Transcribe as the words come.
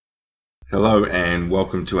Hello and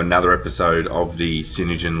welcome to another episode of the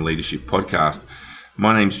Synergen Leadership Podcast.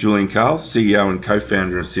 My name's Julian Carl, CEO and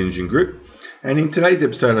co-founder of Synergen Group, and in today's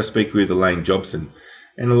episode I speak with Elaine Jobson.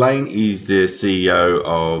 And Elaine is the CEO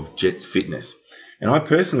of Jets Fitness. And I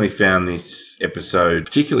personally found this episode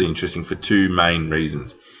particularly interesting for two main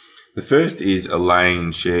reasons. The first is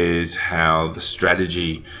Elaine shares how the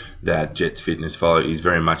strategy that Jets Fitness follow is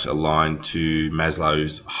very much aligned to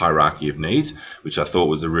Maslow's hierarchy of needs, which I thought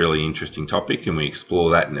was a really interesting topic, and we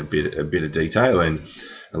explore that in a bit of detail. And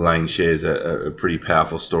Elaine shares a pretty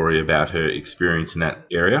powerful story about her experience in that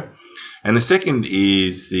area. And the second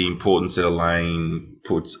is the importance that Elaine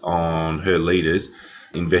puts on her leaders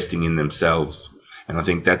investing in themselves. And I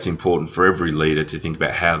think that's important for every leader to think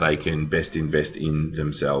about how they can best invest in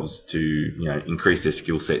themselves to, increase their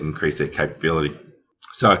skill set, increase their capability.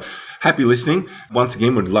 So happy listening. Once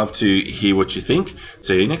again, would love to hear what you think.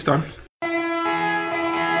 See you next time.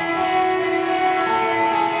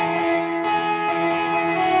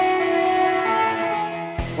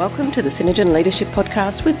 Welcome to the Synergen Leadership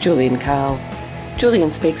Podcast with Julian Carl.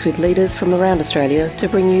 Julian speaks with leaders from around Australia to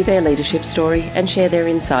bring you their leadership story and share their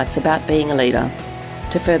insights about being a leader.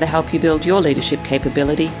 To further help you build your leadership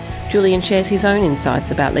capability, Julian shares his own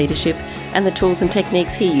insights about leadership and the tools and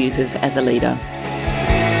techniques he uses as a leader.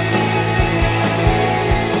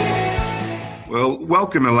 Well,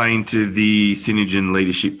 welcome Elaine to the Synergen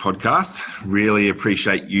Leadership Podcast. Really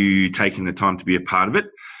appreciate you taking the time to be a part of it.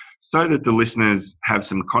 So that the listeners have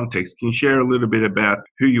some context, can you share a little bit about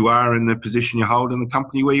who you are and the position you hold in the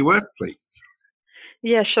company where you work, please?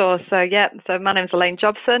 Yeah, sure. So my name's Elaine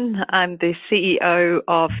Jobson. I'm the CEO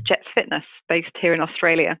of Jets Fitness, based here in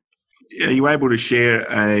Australia. Are you able to share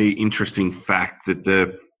an interesting fact that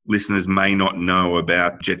the listeners may not know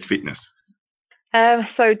about Jets Fitness?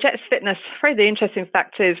 So Jets Fitness, probably the interesting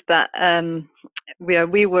fact is that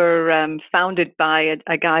we were founded by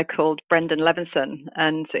a guy called Brendan Levinson,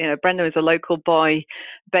 and Brendan was a local boy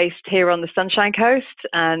based here on the Sunshine Coast,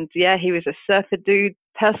 and he was a surfer dude,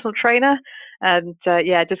 personal trainer. And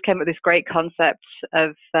just came up with this great concept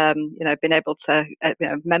of being able to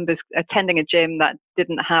members attending a gym that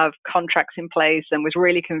didn't have contracts in place and was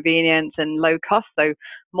really convenient and low cost, so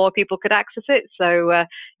more people could access it. So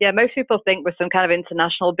most people think we're some kind of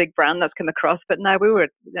international big brand that's come across, but no, we were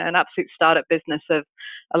an absolute startup business of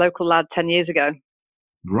a local lad 10 years ago.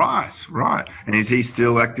 Right. And is he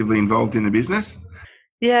still actively involved in the business?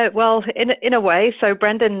 Yeah, well, in a way. So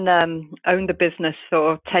Brendan owned the business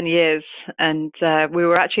for 10 years, and we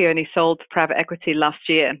were actually only sold to private equity last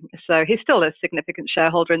year. So he's still a significant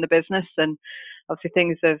shareholder in the business, and obviously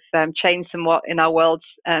things have changed somewhat in our world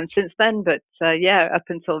since then. But up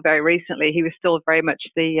until very recently, he was still very much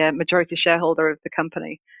the majority shareholder of the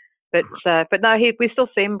company. But no, we still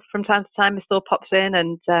see him from time to time. He still pops in,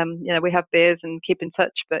 and we have beers and keep in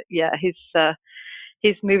touch. But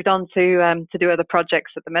he's moved on to do other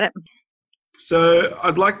projects at the minute. So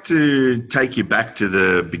I'd like to take you back to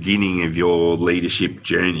the beginning of your leadership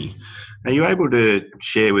journey. Are you able to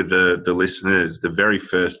share with the listeners the very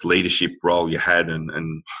first leadership role you had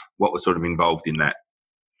and what was sort of involved in that?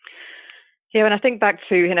 Yeah, when I think back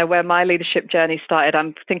to where my leadership journey started,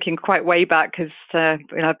 I'm thinking quite way back because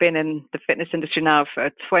I've been in the fitness industry now for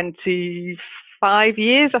 25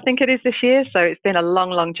 years, I think it is this year. So it's been a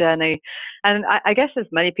long journey. And I guess as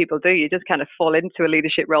many people do, you just kind of fall into a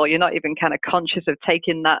leadership role. You're not even kind of conscious of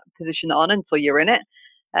taking that position on until you're in it.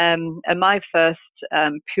 And my first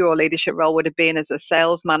pure leadership role would have been as a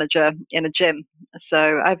sales manager in a gym.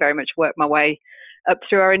 So I very much worked my way up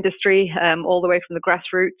through our industry, all the way from the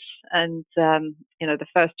grassroots. And, the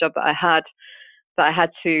first job that I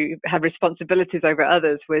had to have responsibilities over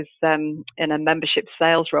others was in a membership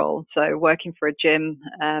sales role. So working for a gym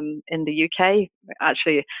in the UK.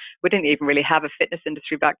 Actually, we didn't even really have a fitness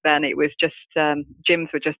industry back then. It was just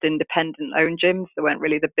gyms were just independent owned gyms. There weren't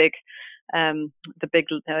really the big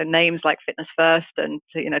names like Fitness First and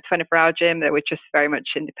 24-hour gym. They were just very much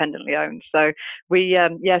independently owned. So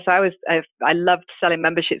I loved selling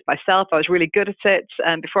memberships myself. I was really good at it,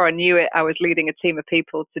 and before I knew it, I was leading a team of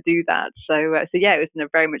people to do that. So it was in a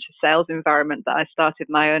very much a sales environment that I started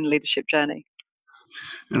my own leadership journey.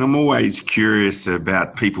 And I'm always curious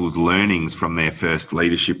about people's learnings from their first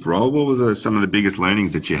leadership role. What were some of the biggest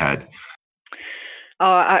learnings that you had?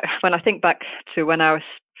 When I think back to when I was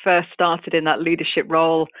first started in that leadership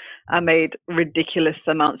role, I made ridiculous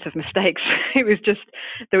amounts of mistakes. It was just,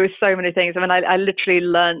 there were so many things. I mean, I literally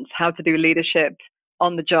learned how to do leadership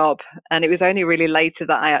on the job. And it was only really later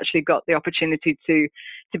that I actually got the opportunity to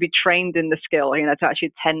be trained in the skill, to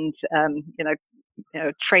actually attend,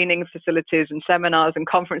 training facilities and seminars and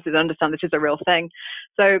conferences, understand this is a real thing.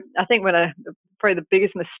 So I think probably the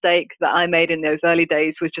biggest mistake that I made in those early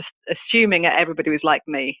days was just assuming that everybody was like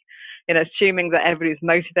me. Assuming that everybody was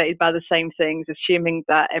motivated by the same things, assuming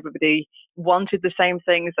that everybody wanted the same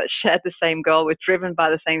things, that shared the same goal, was driven by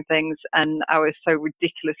the same things, and I was so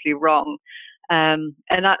ridiculously wrong. And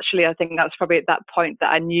actually, I think that's probably at that point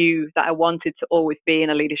that I knew that I wanted to always be in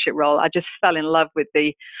a leadership role. I just fell in love with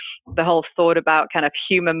the whole thought about kind of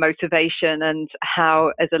human motivation and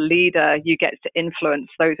how, as a leader, you get to influence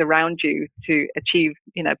those around you to achieve,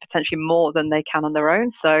 potentially more than they can on their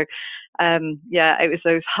own. So, it was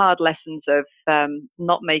those hard lessons of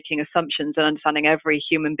not making assumptions and understanding every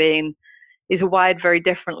human being is wired very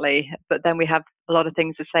differently, but then we have a lot of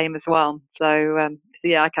things the same as well. So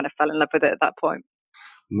I kind of fell in love with it at that point.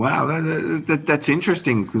 Wow, that's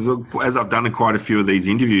interesting, because as I've done quite a few of these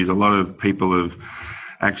interviews, a lot of people have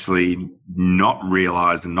actually not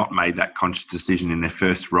realised and not made that conscious decision in their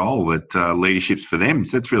first role that leadership's for them.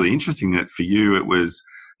 So it's really interesting that for you it was,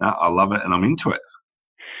 I love it and I'm into it.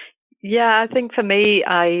 Yeah, I think for me,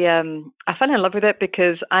 I fell in love with it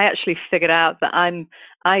because I actually figured out that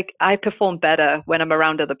I perform better when I'm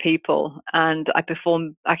around other people, and I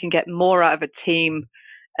can get more out of a team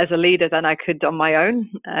as a leader than I could on my own.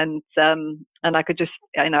 And I could just,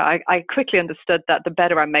 I quickly understood that the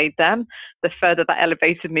better I made them, the further that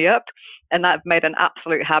elevated me up. And I've made an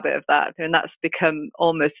absolute habit of that. And that's become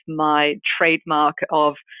almost my trademark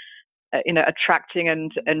of, attracting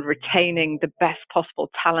and retaining the best possible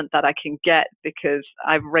talent that I can get, because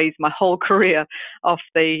I've raised my whole career off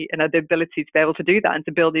the ability to be able to do that and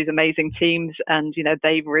to build these amazing teams. And,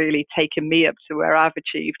 they've really taken me up to where I've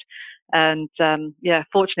achieved. And,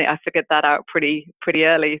 fortunately, I figured that out pretty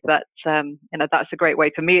early, that, that's a great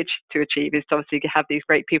way for me to achieve, is to obviously have these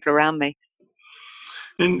great people around me.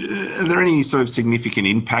 And are there any sort of significant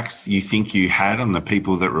impacts you think you had on the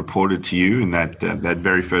people that reported to you in that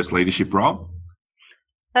very first leadership role?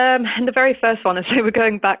 And the very first one, so we're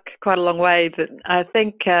going back quite a long way, but I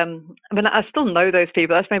think, I still know those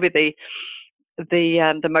people. That's maybe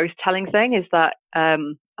the most telling thing, is that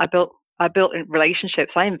I built in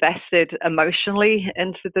relationships. I invested emotionally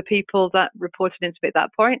into the people that reported into me at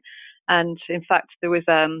that point. And in fact, there was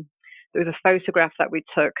a photograph that we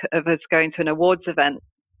took of us going to an awards event.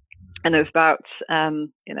 And it was about,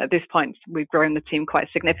 at this point, we've grown the team quite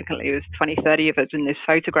significantly. It was 20, 30 of us in this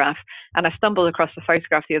photograph. And I stumbled across the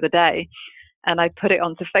photograph the other day, and I put it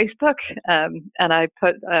onto Facebook, and I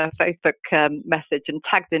put a Facebook message and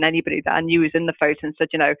tagged in anybody that I knew was in the photo, and said,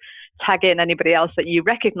 tag in anybody else that you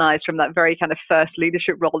recognize from that very kind of first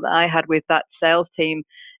leadership role that I had with that sales team.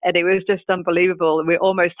 And it was just unbelievable. We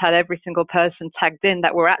almost had every single person tagged in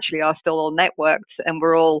that are still all networked, and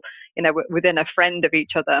we're all, within a friend of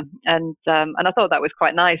each other. And I thought that was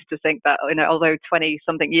quite nice to think that, although 20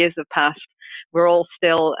 something years have passed, we're all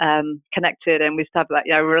still connected, and we still have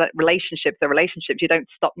that, relationships are relationships. You don't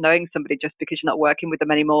stop knowing somebody just because you're not working with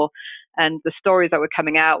them anymore. And the stories that were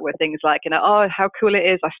coming out were things like, oh, how cool it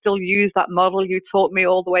is. I still use that model you taught me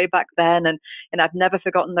all the way back then. And I've never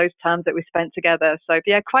forgotten those times that we spent together. So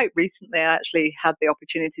quite recently, I actually had the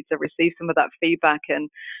opportunity to receive some of that feedback and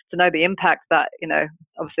to know the impact that,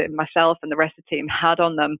 obviously myself and the rest of the team had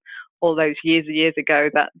on them all those years ago,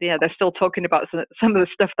 that they're still talking about some of the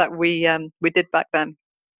stuff that we did back then.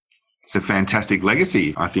 It's a fantastic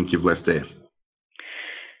legacy I think you've left there.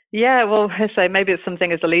 Yeah, well, I say maybe it's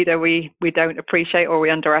something as a leader we don't appreciate, or we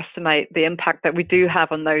underestimate the impact that we do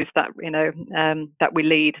have on those that that we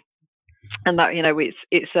lead, and that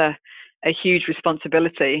it's a huge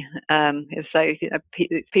responsibility.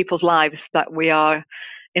 It's people's lives that we are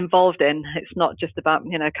involved in. It's not just about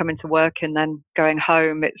coming to work and then going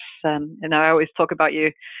home. It's I always talk about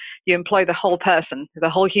you employ the whole person, the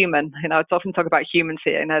whole human. I often talk about humans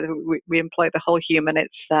here. We employ the whole human.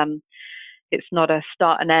 It's not a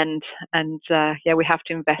start and end, and we have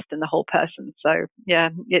to invest in the whole person. So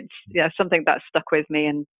it's something that's stuck with me,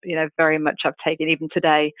 and very much I've taken even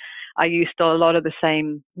today. I used a lot of the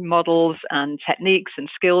same models and techniques and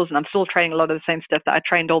skills, and I'm still training a lot of the same stuff that I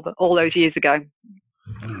trained all those years ago.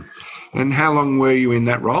 And how long were you in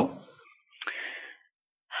that role?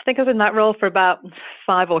 I think I was in that role for about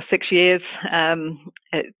 5 or 6 years.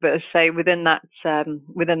 But say within that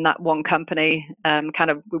one company,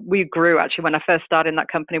 we grew. Actually, when I first started in that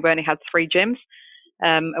company, we only had 3 gyms,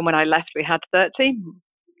 and when I left, we had 30.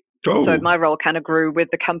 Oh. So my role kind of grew with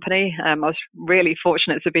the company. I was really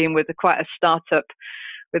fortunate to be in with quite a startup,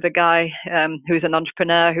 with a guy who's an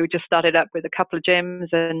entrepreneur who just started up with a couple of gyms,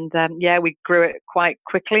 and we grew it quite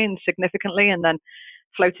quickly and significantly. And then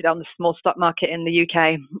floated on the small stock market in the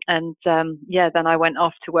UK. And then I went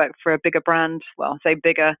off to work for a bigger brand. Well, I say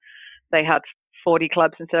bigger, they had 40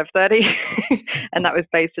 clubs instead of 30, and that was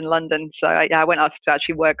based in London. So I went off to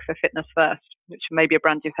actually work for Fitness First, which may be a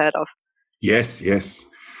brand you've heard of. Yes.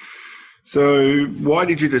 So why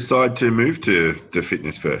did you decide to move to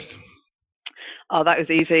Fitness First? Oh, that was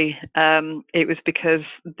easy. It was because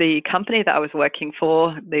the company that I was working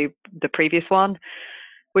for, the previous one,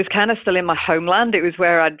 was kind of still in my homeland. It was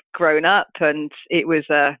where I'd grown up, and it was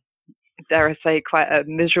dare I say, quite a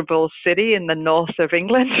miserable city in the north of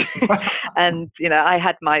England. And, I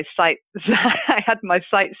had my sights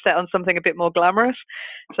set on something a bit more glamorous.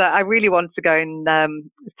 So I really wanted to go and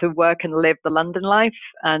to work and live the London life.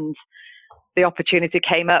 And the opportunity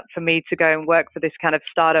came up for me to go and work for this kind of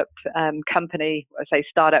startup company. I say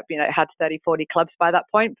startup, it had 30, 40 clubs by that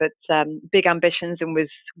point, but big ambitions and was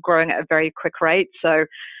growing at a very quick rate. So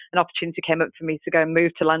an opportunity came up for me to go and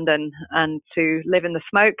move to London and to live in the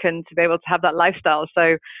smoke and to be able to have that lifestyle.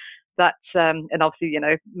 So that's, and obviously,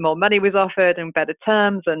 more money was offered and better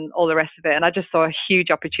terms and all the rest of it. And I just saw a huge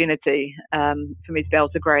opportunity for me to be able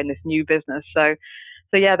to grow in this new business. So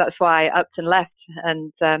yeah, that's why I upped and left.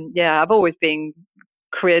 And I've always been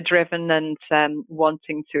career driven and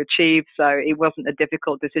wanting to achieve. So it wasn't a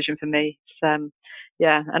difficult decision for me. And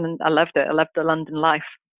I loved it. I loved the London life.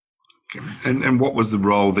 And what was the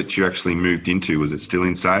role that you actually moved into? Was it still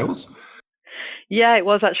in sales? Yeah, it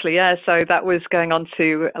was actually. Yeah. So that was going on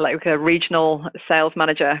to like a regional sales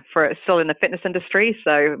manager still in the fitness industry.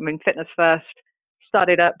 So Fitness First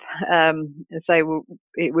started up, so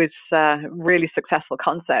it was a really successful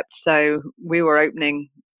concept. So we were opening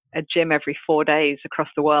a gym every 4 days across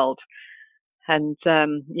the world. And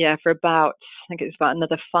for about, I think it was about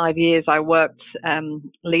another 5 years, I worked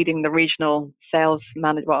leading the regional sales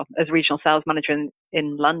manager, as regional sales manager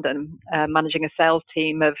in London, managing a sales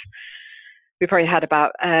team of, we probably had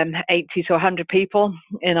about 80 to 100 people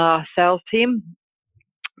in our sales team.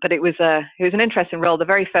 But it was an interesting role. The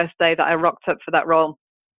very first day that I rocked up for that role,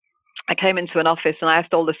 I came into an office and I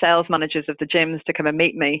asked all the sales managers of the gyms to come and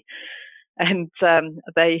meet me. And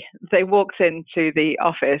they walked into the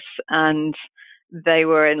office and they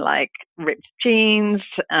were in like ripped jeans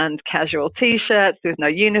and casual t-shirts. There was no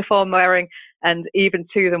uniform wearing. And even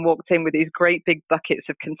two of them walked in with these great big buckets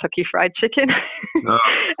of Kentucky Fried Chicken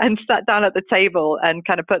and sat down at the table and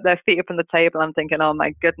kind of put their feet up on the table. I'm thinking, oh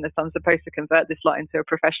my goodness, I'm supposed to convert this lot into a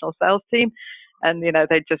professional sales team. And,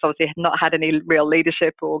 they just obviously not had any real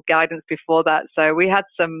leadership or guidance before that. So we had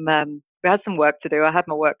some work to do. I had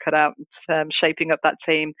my work cut out, shaping up that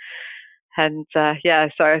team. And so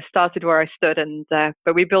I started where I stood, and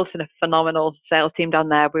but we built a phenomenal sales team down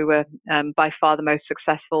there. We were by far the most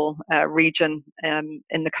successful region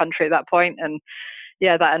in the country at that point, and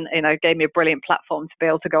that gave me a brilliant platform to be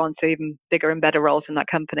able to go on to even bigger and better roles in that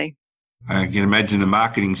company. I can imagine the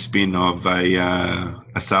marketing spin of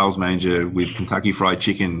a sales manager with Kentucky Fried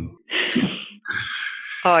Chicken.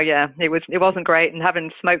 Oh yeah, it wasn't great, and having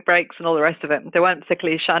smoke breaks and all the rest of it. They weren't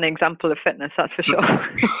particularly a shining example of fitness, that's for sure.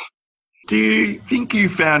 Do you think you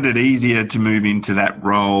found it easier to move into that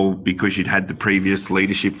role because you'd had the previous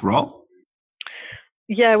leadership role?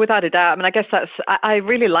 Yeah, without a doubt. I guess I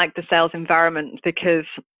really like the sales environment because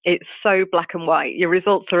it's so black and white. Your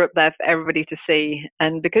results are up there for everybody to see.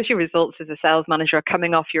 And because your results as a sales manager are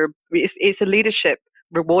coming off it's a leadership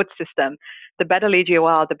reward system. The better lead you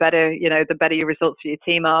are, the better your results for your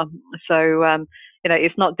team are. So,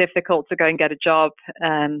 it's not difficult to go and get a job,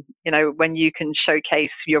 when you can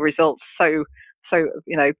showcase your results so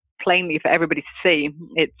plainly for everybody to see.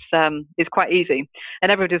 It's quite easy.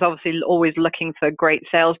 And everybody's obviously always looking for great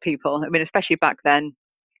salespeople. Especially back then,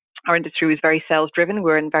 our industry was very sales driven.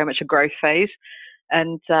 We're in very much a growth phase.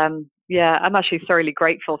 And I'm actually thoroughly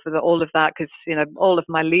grateful for all of that because, all of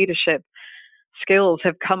my leadership skills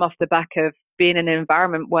have come off the back of being in an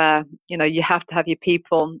environment where, you have to have your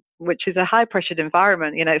people, which is a high pressured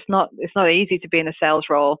environment. It's not easy to be in a sales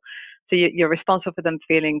role. So you're responsible for them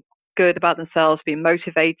feeling good about themselves, being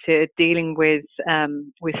motivated, dealing with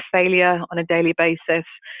failure on a daily basis,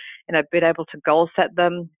 being able to goal set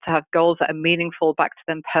them, to have goals that are meaningful back to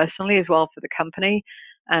them personally as well for the company.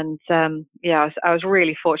 And I was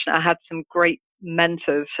really fortunate. I had some great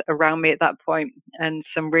mentors around me at that point and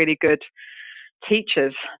some really good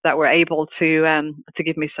teachers that were able to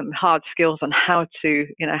give me some hard skills on how to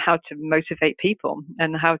motivate people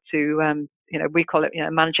and how to we call it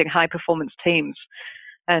managing high performance teams.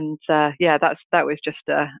 And that was just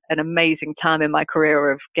an amazing time in my career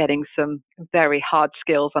of getting some very hard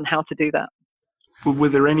skills on how to do that. Were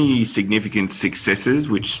there any significant successes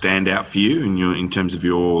which stand out for you in terms of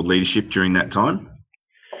your leadership during that time?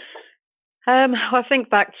 I think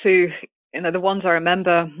back to the ones I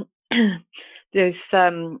remember. There's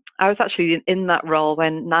I was actually in that role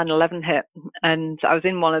when 9/11 hit, and I was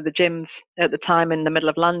in one of the gyms at the time in the middle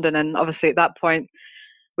of London, and obviously at that point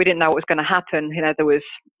we didn't know what was going to happen. There was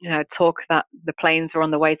talk that the planes were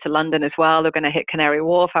on the way to London as well. They're going to hit Canary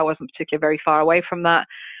Wharf. I wasn't particularly very far away from that,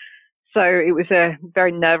 so it was a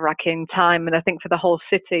very nerve-wracking time. And I think for the whole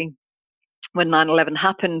city, when 9/11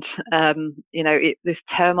 happened, this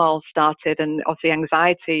turmoil started, and obviously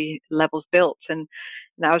anxiety levels built. And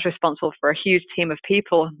I was responsible for a huge team of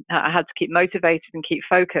people. I had to keep motivated and keep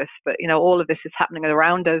focused, but all of this is happening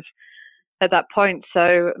around us at that point.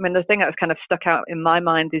 So, I mean, the thing that was kind of stuck out in my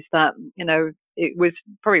mind is that it was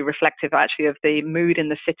probably reflective actually of the mood in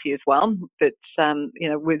the city as well. But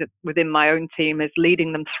within my own team, is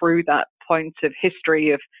leading them through that point of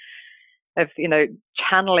history of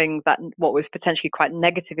channeling that what was potentially quite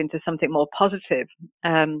negative into something more positive.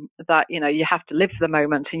 That you have to live for the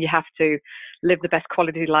moment, and you have to live the best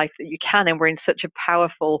quality life that you can. And we're in such a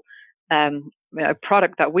powerful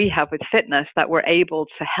product that we have with fitness that we're able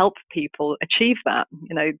to help people achieve that.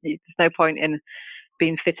 There's no point in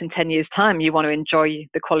being fit in 10 years' time. You want to enjoy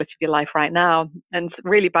the quality of your life right now. And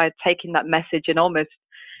really, by taking that message and almost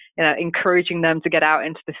encouraging them to get out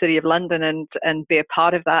into the city of London and be a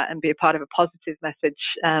part of that and be a part of a positive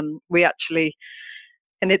message. We actually,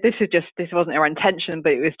 and this wasn't our intention,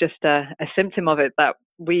 but it was just a symptom of it, that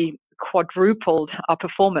we quadrupled our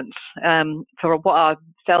performance for what our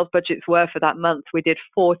sales budgets were for that month. We did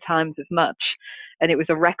 4 times as much, and it was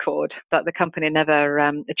a record that the company never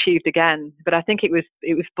achieved again. But I think it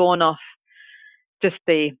was born off just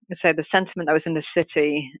the sentiment that was in the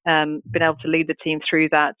city, being able to lead the team through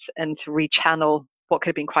that and to rechannel what could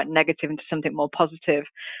have been quite negative into something more positive.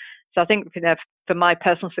 So I think, for my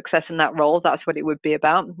personal success in that role, that's what it would be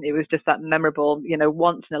about. It was just that memorable,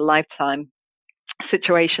 once in a lifetime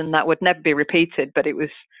situation that would never be repeated, but it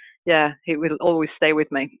will always stay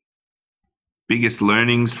with me. Biggest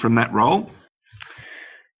learnings from that role?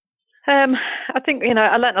 I think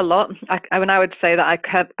I learned a lot. I would say that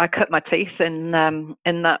I cut my teeth in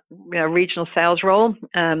that regional sales role.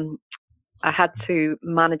 I had to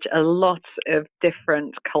manage a lot of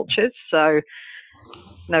different cultures. So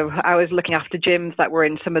I was looking after gyms that were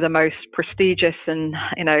in some of the most prestigious and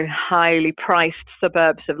highly priced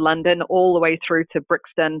suburbs of London, all the way through to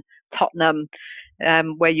Brixton, Tottenham,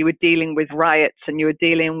 where you were dealing with riots and you were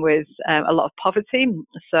dealing with a lot of poverty.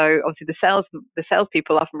 So obviously the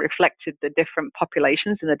salespeople often reflected the different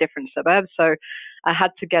populations in the different suburbs. So I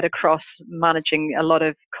had to get across managing a lot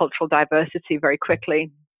of cultural diversity very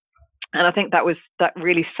quickly. And I think that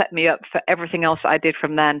really set me up for everything else I did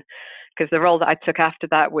from then, because the role that I took after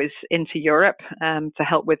that was into Europe to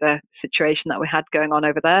help with a situation that we had going on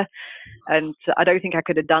over there. And I don't think I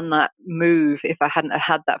could have done that move if I hadn't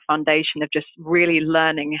had that foundation of just really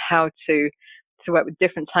learning how to work with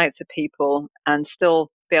different types of people and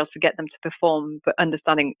still be able to get them to perform, but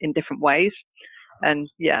understanding in different ways. And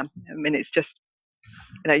it's just,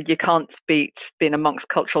 you can't beat being amongst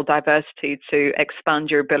cultural diversity to expand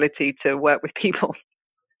your ability to work with people.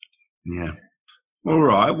 Yeah. All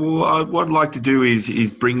right. Well, what I'd like to do is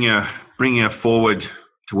bring you forward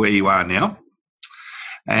to where you are now,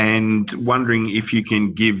 and wondering if you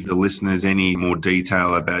can give the listeners any more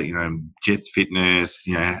detail about Jetts Fitness,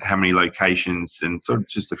 how many locations, and sort of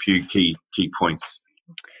just a few key points.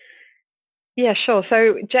 Yeah, sure.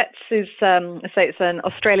 So Jetts is, it's an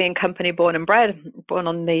Australian company born and bred, born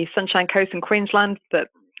on the Sunshine Coast in Queensland, but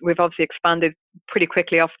we've obviously expanded pretty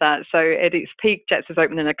quickly off that. So at its peak, Jetts was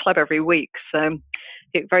opening a club every week. So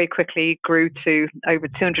it very quickly grew to over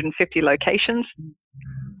 250 locations.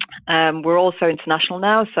 We're also international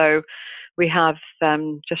now. So we have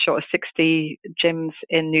just short of 60 gyms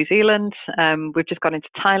in New Zealand. We've just gone into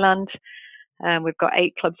Thailand. We've got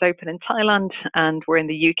 8 clubs open in Thailand, and we're in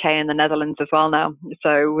the UK and the Netherlands as well now.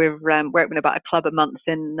 So we're opening about a club a month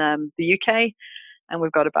in the UK, and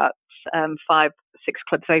we've got about 5-6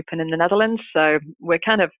 clubs open in the Netherlands. So we're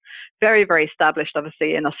kind of very, very established,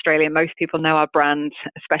 obviously, in Australia. Most people know our brand,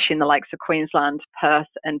 especially in the likes of Queensland, Perth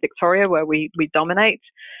and Victoria, where we dominate.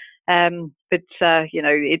 But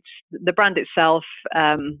it's the brand itself,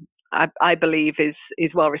 I believe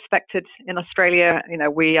is well respected in Australia.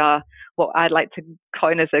 We are what I'd like to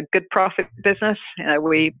coin as a good profit business.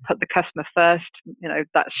 We put the customer first.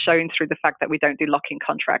 That's shown through the fact that we don't do lock-in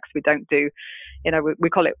contracts. We don't do, we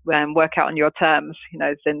call it work out on your terms.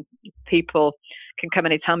 Then people can come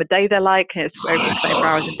any time of day they like. It's over 24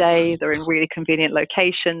 hours a day. They're in really convenient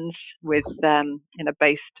locations with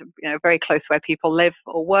based very close to where people live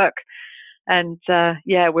or work. And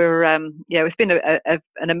it's been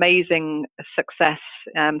an amazing success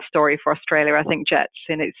story for Australia. I think Jets,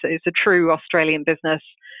 and it's a true Australian business,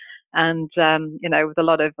 and with a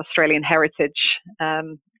lot of Australian heritage.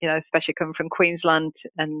 Especially coming from Queensland,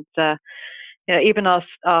 and even our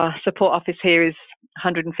support office here is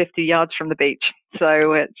 150 yards from the beach.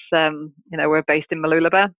 So it's we're based in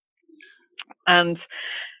Mooloolaba, and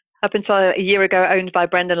up until a year ago, owned by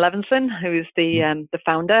Brendan Levinson, who is the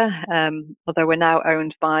founder. Although we're now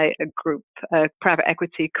owned by a group, private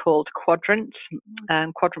equity called Quadrant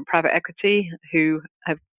Private Equity, who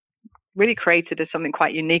have really created something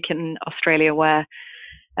quite unique in Australia, where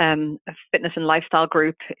a fitness and lifestyle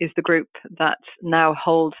group is the group that now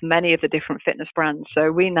holds many of the different fitness brands.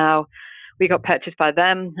 So we got purchased by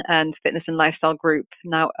them, and Fitness and Lifestyle Group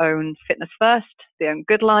now own Fitness First. They own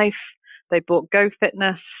Good Life. They bought Go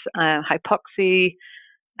Fitness, Hypoxia,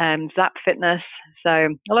 Zap Fitness. So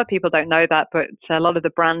a lot of people don't know that, but a lot of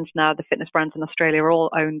the brands now, the fitness brands in Australia, are all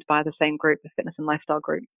owned by the same group, the Fitness and Lifestyle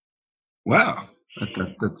Group. Wow,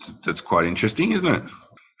 that's quite interesting, isn't it?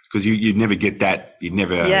 Because you'd never get that.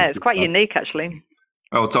 Yeah, it's quite unique, actually.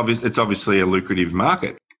 Oh, it's obviously a lucrative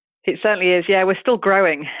market. It certainly is. Yeah, we're still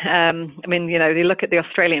growing. You look at the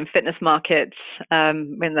Australian fitness markets.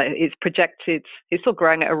 It's projected, it's still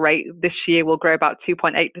growing at a rate. This year will grow about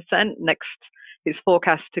 2.8%. Next, it's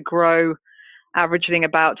forecast to grow, averaging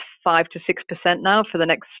about 5 to 6% now for the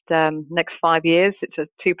next 5 years. It's a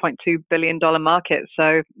 $2.2 billion market.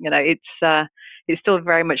 So it's still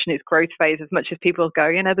very much in its growth phase. As much as people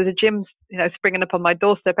go, there's a gym, springing up on my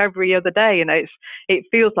doorstep every other day. It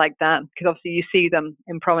feels like that, because obviously you see them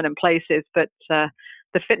in prominent places. But the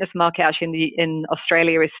fitness market actually in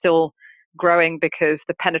Australia is still growing, because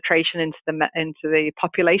the penetration into the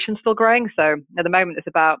population is still growing. So at the moment, it's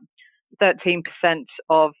about 13%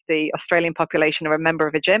 of the Australian population are a member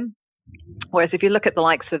of a gym. Whereas if you look at the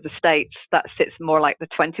likes of the States, that sits more like the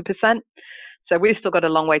 20%. So we've still got a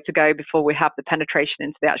long way to go before we have the penetration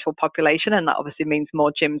into the actual population. And that obviously means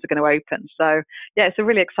more gyms are going to open. So yeah, it's a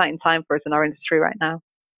really exciting time for us in our industry right now.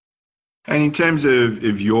 And in terms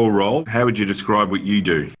of your role, how would you describe what you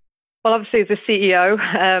do? Well, obviously, as a CEO,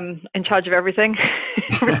 in charge of everything,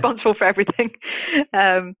 responsible for everything.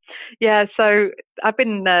 So I've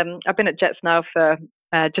been at Jets now for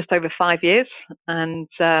just over 5 years, and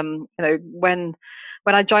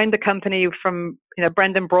when I joined the company from,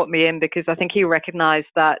 Brendan brought me in because I think he recognized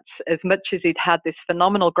that as much as he'd had this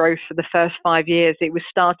phenomenal growth for the first 5 years, it was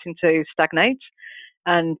starting to stagnate.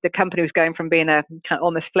 And the company was going from being a kind of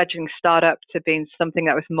almost fledgling startup to being something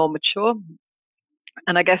that was more mature.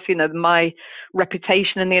 And I guess, my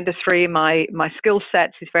reputation in the industry, my skill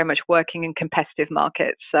sets is very much working in competitive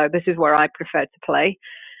markets. So this is where I prefer to play.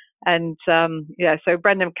 And so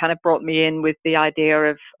Brendan kind of brought me in with the idea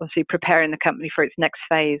of obviously preparing the company for its next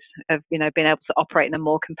phase of, being able to operate in a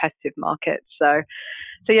more competitive market. So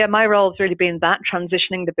my role has really been that,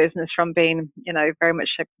 transitioning the business from being, very much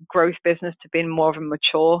a growth business to being more of a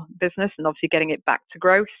mature business, and obviously getting it back to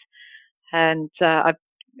growth. And I've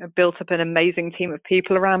built up an amazing team of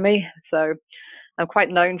people around me. So I'm quite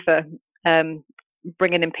known for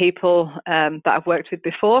bringing in people that I've worked with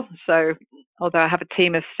before. So although I have a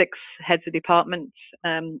team of 6 heads of departments,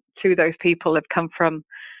 2 of those people have come from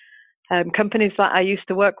companies that I used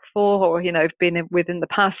to work for, or have been with in the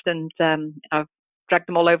past, and I've dragged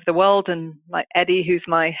them all over the world. And like Eddie, who's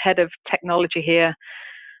my head of technology here,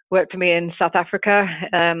 worked for me in South Africa,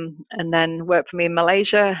 and then worked for me in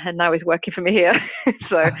Malaysia, and now he's working for me here.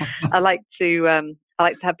 So I like to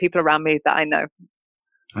have people around me that I know.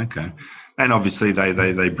 Okay, and obviously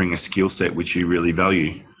they bring a skill set which you really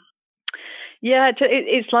value. Yeah,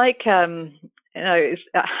 it's like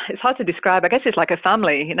it's hard to describe. I guess it's like a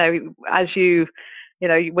family. As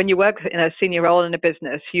when you work in a senior role in a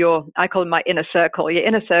business, I call it my inner circle. Your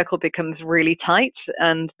inner circle becomes really tight,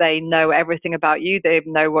 and they know everything about you. They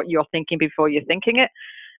know what you're thinking before you're thinking it.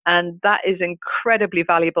 And that is incredibly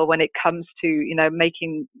valuable when it comes to,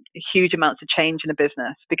 making huge amounts of change in a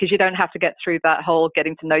business, because you don't have to get through that whole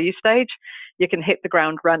getting to know you stage. You can hit the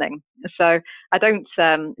ground running. So I don't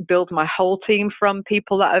build my whole team from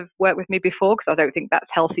people that have worked with me before, because I don't think that's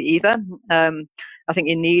healthy either. I think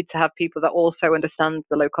you need to have people that also understand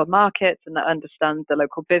the local markets and that understand the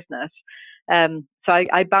local business. So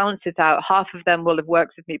I balance it out. Half of them will have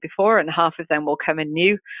worked with me before, and half of them will come in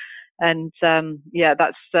new. And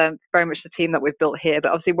that's very much the team that we've built here.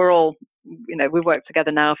 But obviously, we're all, we've worked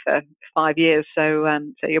together now for 5 years,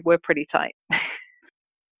 so we're pretty tight.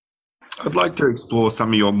 I'd like to explore some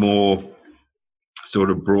of your more sort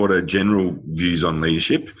of broader general views on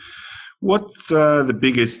leadership. What's the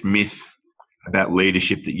biggest myth about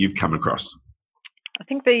leadership that you've come across? I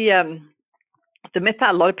think the myth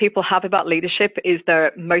that a lot of people have about leadership is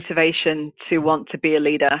their motivation to want to be a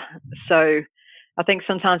leader. So I think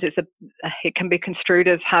sometimes it can be construed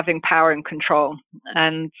as having power and control,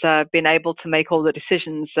 and being able to make all the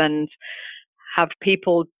decisions and have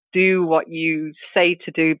people do what you say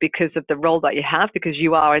to do because of the role that you have, because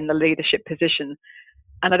you are in the leadership position.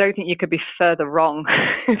 And I don't think you could be further wrong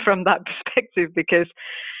from that perspective, because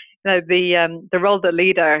the role of the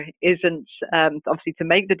leader isn't obviously to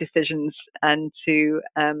make the decisions and to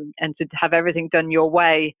have everything done your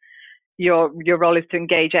way. Your role is to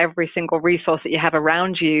engage every single resource that you have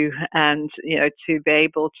around you, and to be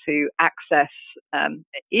able to access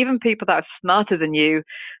even people that are smarter than you,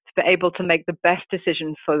 to be able to make the best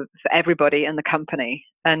decision for everybody in the company,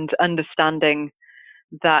 and understanding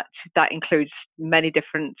that includes many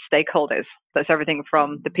different stakeholders. That's everything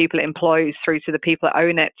from the people it employs through to the people that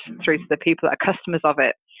own it, through to the people that are customers of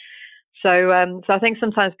it. So I think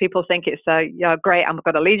sometimes people think it's great, I've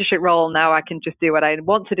got a leadership role, now I can just do what I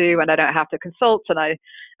want to do and I don't have to consult, and I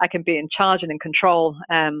can be in charge and in control,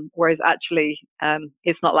 whereas actually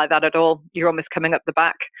it's not like that at all. You're almost coming up the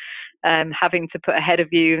back, having to put ahead of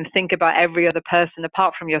you and think about every other person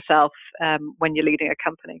apart from yourself when you're leading a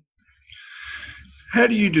company. How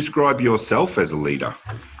do you describe yourself as a leader?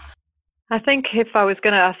 I think if I was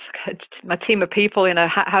going to ask my team of people,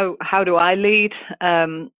 how do I lead? I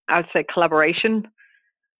would say collaboration.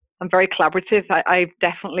 I'm very collaborative. I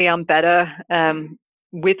definitely am better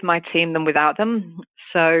with my team than without them.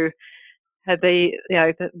 So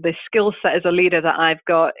the skill set as a leader that I've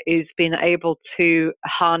got is being able to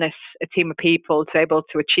harness a team of people to be able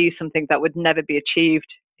to achieve something that would never be achieved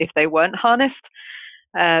if they weren't harnessed.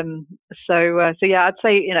 So I'd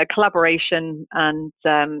say collaboration and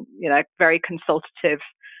very consultative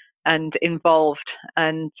and involved,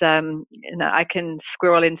 and I can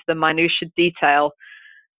squirrel into the minutiae detail,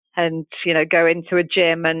 and go into a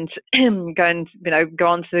gym and go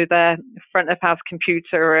onto the front of house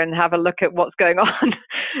computer and have a look at what's going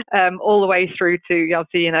on, all the way through to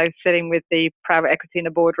obviously sitting with the private equity in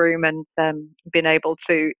the boardroom and being able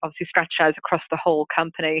to obviously strategize across the whole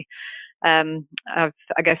company.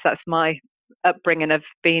 I guess that's my upbringing of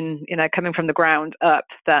being, coming from the ground up,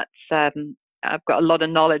 that I've got a lot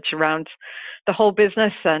of knowledge around the whole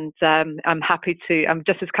business, and I'm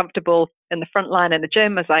just as comfortable in the front line in the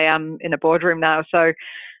gym as I am in a boardroom now. So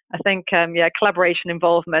I think, collaboration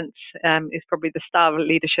involvement is probably the style of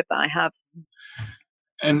leadership that I have.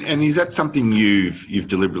 And is that something you've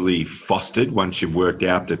deliberately fostered once you've worked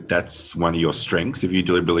out that that's one of your strengths? Have you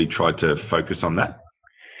deliberately tried to focus on that?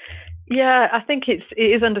 Yeah, I think it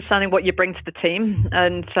is understanding what you bring to the team,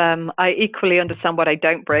 and I equally understand what I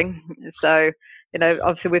don't bring. So,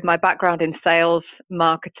 obviously with my background in sales,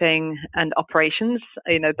 marketing, and operations,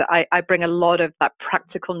 that I bring a lot of that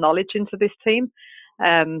practical knowledge into this team,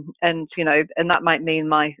 and that might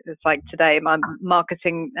mean it's like today, my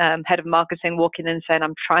marketing head of marketing walking in saying,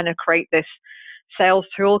 "I'm trying to create this sales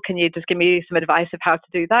tool. Can you just give me some advice of how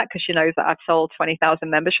to do that?" Because she knows that I've sold 20,000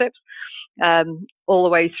 memberships. All the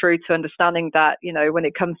way through to understanding that, when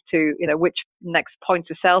it comes to, which next point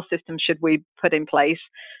of sale system should we put in place,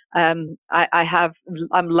 I'm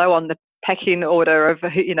low on the pecking order of,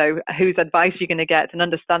 whose advice you're going to get, and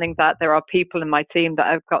understanding that there are people in my team that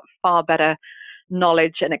have got far better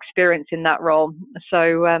knowledge and experience in that role.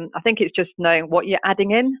 So I think it's just knowing what you're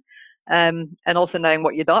adding in, and also knowing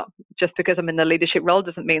what you're not. Just because I'm in the leadership role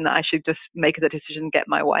doesn't mean that I should just make the decision and get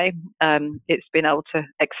my way. It's being able to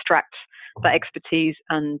extract that expertise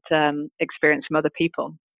and experience from other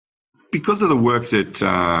people. Because of the work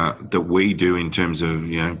that we do in terms of,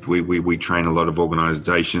 we train a lot of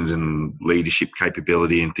organisations and leadership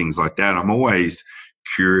capability and things like that, I'm always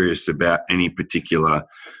curious about any particular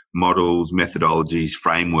models, methodologies,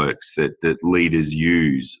 frameworks that leaders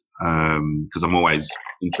use, because I'm always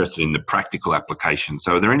interested in the practical application.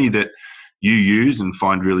 So are there any that you use and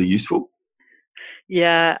find really useful?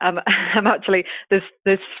 Yeah, I'm actually,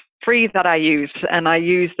 there's 3 that I use, and I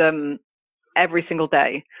use them every single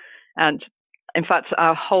day. And in fact,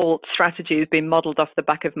 our whole strategy has been modeled off the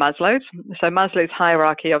back of Maslow's. So Maslow's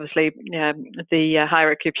hierarchy, obviously, the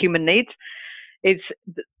hierarchy of human needs, is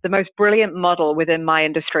the most brilliant model within my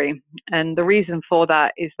industry. And the reason for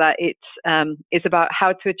that is that it's about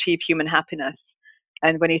how to achieve human happiness.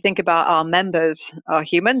 And when you think about our members are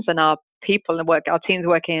humans, and our people and our teams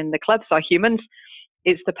working in the clubs are humans,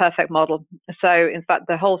 it's the perfect model. So in fact,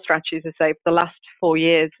 the whole strategy, as I say, for the last 4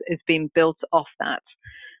 years has been built off that.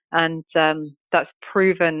 And that's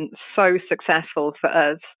proven so successful for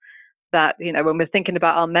us that, when we're thinking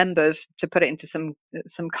about our members, to put it into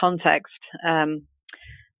some context,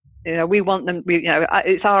 we want them,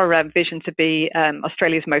 it's our vision to be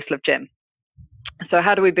Australia's most loved gym. So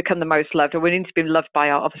how do we become the most loved? Well, we need to be loved by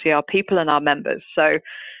obviously our people and our members. So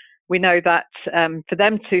we know that for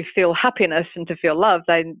them to feel happiness and to feel love,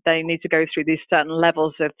 they need to go through these certain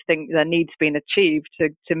levels of their needs being achieved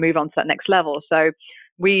to move on to that next level. So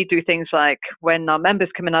we do things like when our members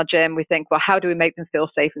come in our gym, we think, well, how do we make them feel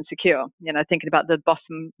safe and secure? Thinking about the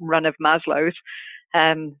bottom run of Maslow's.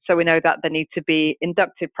 So we know that they need to be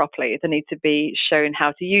inducted properly. They need to be shown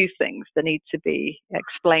how to use things. They need to be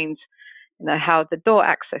explained, how the door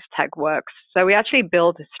access tag works. So we actually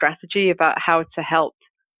build a strategy about how to help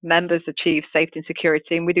members achieve safety and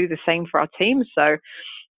security. And we do the same for our teams. So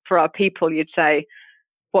for our people, you'd say,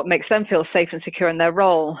 what makes them feel safe and secure in their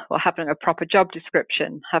role? Well, having a proper job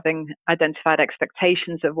description, having identified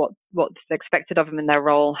expectations of what's expected of them in their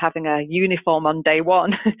role, having a uniform on day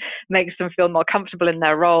one makes them feel more comfortable in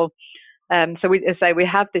their role. So we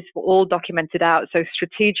have this all documented out. So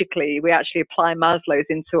strategically, we actually apply Maslow's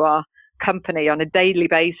into our company on a daily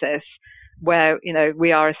basis, where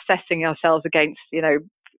we are assessing ourselves against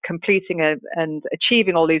completing and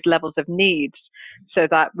achieving all these levels of needs, so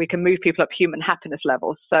that we can move people up human happiness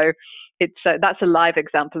levels. So it's that's a live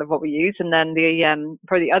example of what we use. And then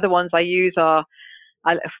probably the other ones I use are,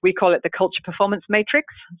 we call it the culture performance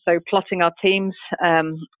matrix. So plotting our teams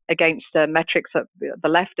against metrics at the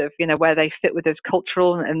left of where they fit with us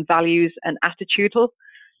cultural and values and attitudinal,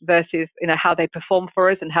 versus how they perform for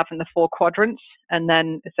us, and having the 4 quadrants. And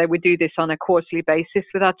then so we do this on a quarterly basis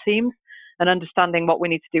with our teams, and understanding what we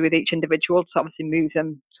need to do with each individual to obviously move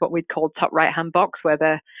them to what we'd call top right-hand box, where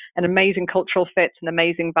they're an amazing cultural fit and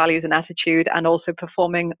amazing values and attitude, and also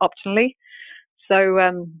performing optimally.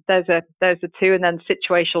 So there's the 2, and then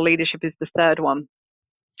situational leadership is the third one,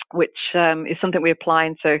 which is something we apply.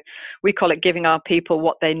 And so we call it giving our people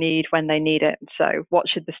what they need when they need it. So what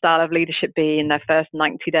should the style of leadership be in their first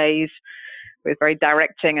 90 days? We're very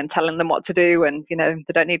directing and telling them what to do, and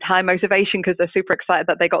they don't need high motivation because they're super excited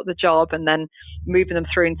that they got the job, and then moving them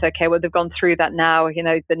through into, okay, well, they've gone through that now,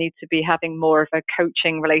 they need to be having more of a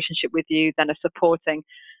coaching relationship with you than a supporting,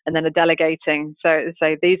 and then a delegating. So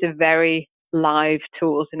these are very live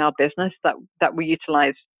tools in our business that we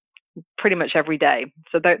utilize pretty much every day.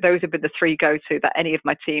 So those would be the 3 go-to that any of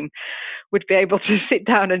my team would be able to sit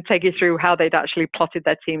down and take you through how they'd actually plotted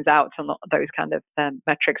their teams out on those kind of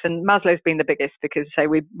metrics. And Maslow's been the biggest, because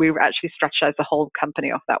we actually strategize the whole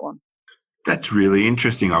company off that one. That's really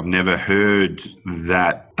interesting. I've never heard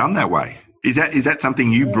that done that way. Is that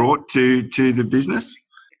something you brought to the business?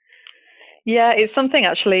 Yeah, it's something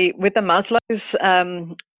actually with the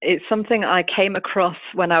Maslow's. It's something I came across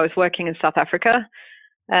when I was working in South Africa.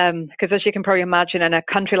 Because as you can probably imagine, in a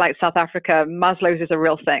country like South Africa, Maslow's is a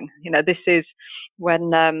real thing. This is when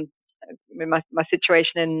my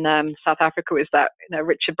situation in South Africa was that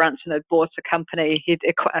Richard Branson had bought a company.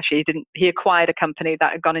 He acquired a company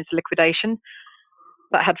that had gone into liquidation,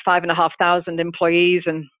 that had 5,500 employees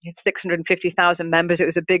and 650,000 members. It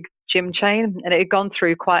was a big gym chain, and it had gone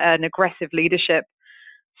through quite an aggressive leadership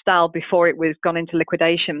style before it was gone into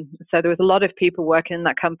liquidation. So there was a lot of people working in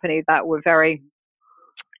that company that were very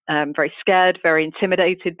scared, very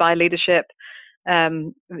intimidated by leadership,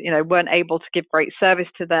 weren't able to give great service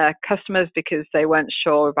to their customers because they weren't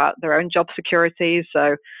sure about their own job security.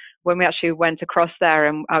 So when we actually went across there,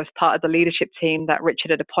 and I was part of the leadership team that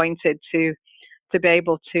Richard had appointed to be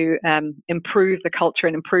able to improve the culture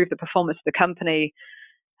and improve the performance of the company,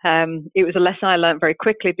 it was a lesson I learned very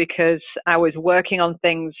quickly, because I was working on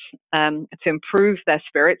things to improve their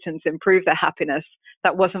spirits and to improve their happiness.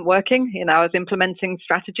 That wasn't working. I was implementing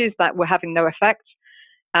strategies that were having no effect.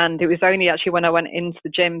 And it was only actually when I went into the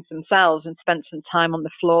gyms themselves and spent some time on the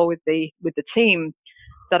floor with the team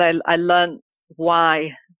that I learned why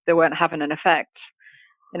they weren't having an effect.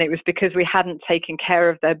 And it was because we hadn't taken care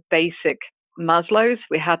of their basic Maslow's.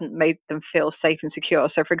 We hadn't made them feel safe and secure.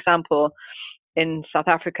 So, for example, in South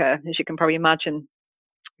Africa, as you can probably imagine,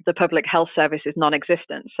 the public health service is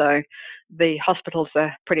non-existent. So the hospitals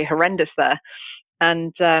are pretty horrendous there.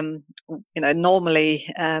 And, normally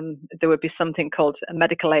there would be something called a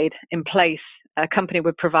medical aid in place. A company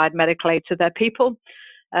would provide medical aid to their people,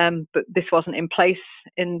 but this wasn't in place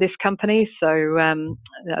in this company. So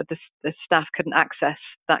the staff couldn't access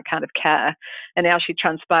that kind of care. And it actually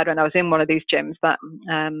transpired when I was in one of these gyms that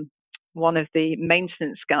one of the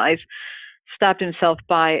maintenance guys stabbed himself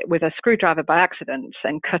with a screwdriver by accident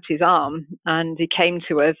and cut his arm. And he came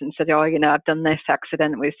to us and said, I've done this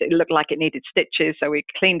accident. It looked like it needed stitches. So we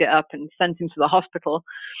cleaned it up and sent him to the hospital.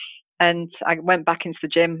 And I went back into the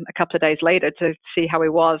gym a couple of days later to see how he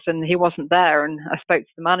was, and he wasn't there. And I spoke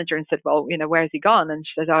to the manager and said, well, where's he gone? And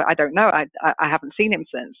she said, I don't know. I haven't seen him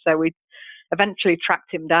since. So we eventually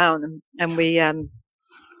tracked him down, and we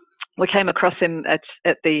came across him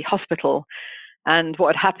at the hospital. And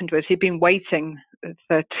what had happened was he'd been waiting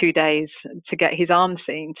for 2 days to get his arm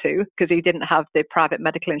seen to, because he didn't have the private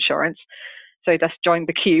medical insurance. So he just joined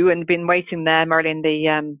the queue and been waiting there, merely in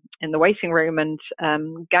the waiting room, and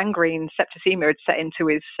gangrene septicemia had set into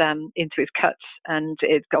his cuts, and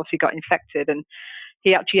it obviously got infected, and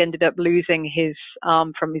he actually ended up losing his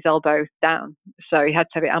arm from his elbow down. So he had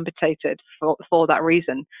to have it amputated for that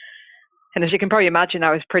reason. And as you can probably imagine,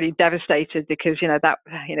 I was pretty devastated because, it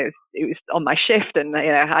was on my shift, and,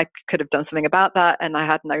 I could have done something about that. And I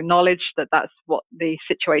had no knowledge that that's what the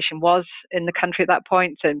situation was in the country at that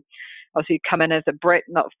point. And obviously come in as a Brit,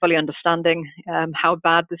 not fully understanding how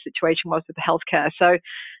bad the situation was with the healthcare. So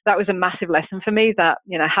that was a massive lesson for me that,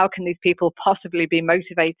 how can these people possibly be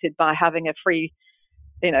motivated by having a free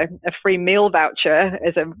meal voucher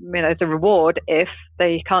as a reward if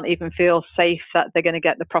they can't even feel safe that they're going to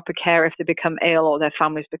get the proper care if they become ill or their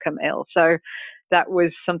families become ill. So that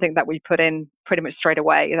was something that we put in pretty much straight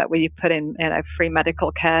away, that we put in free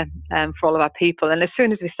medical care for all of our people. And as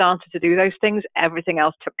soon as we started to do those things, everything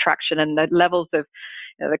else took traction, and the levels of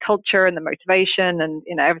the culture and the motivation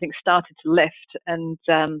and everything started to lift. And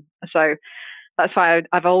so that's why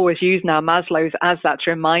I've always used now Maslow's as that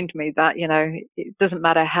to remind me that, it doesn't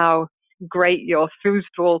matter how great your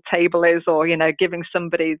foosball table is, or, giving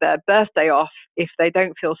somebody their birthday off, if they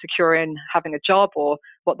don't feel secure in having a job or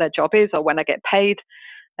what their job is, or when I get paid,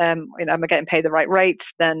 am I getting paid the right rates,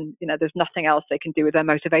 then, there's nothing else they can do with their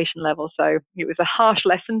motivation level. So it was a harsh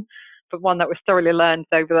lesson, but one that was thoroughly learned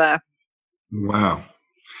over there. Wow.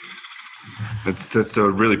 That's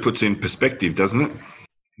really puts it in perspective, doesn't it?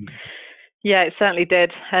 Yeah, it certainly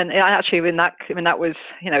did. And I actually, when that was,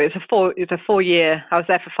 it was a 4 year, I was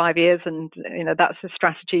there for 5 years, and, that's a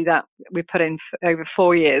strategy that we put in for over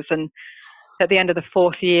 4 years. And at the end of the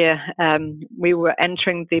 4th year, we were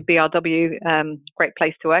entering the BRW Great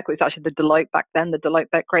Place to Work. It was actually the Deloitte back then, the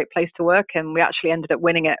Deloitte Great Place to Work, and we actually ended up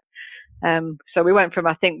winning it. So we went from,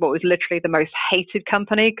 I think, what was literally the most hated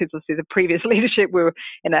company, because obviously the previous leadership, we were,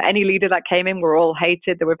 any leader that came in were all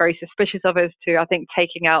hated. They were very suspicious of us, to, I think,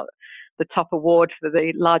 taking out the top award for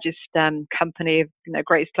the largest company,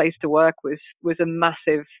 greatest place to work was a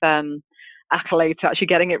massive accolade to actually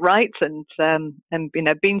getting it right, and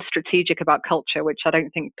being strategic about culture, which I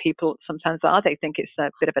don't think people sometimes are. They think it's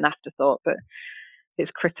a bit of an afterthought, but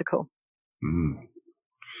it's critical. Mm.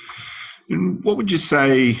 And what would you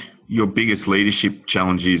say your biggest leadership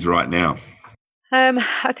challenge is right now?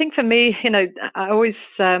 I think for me, I always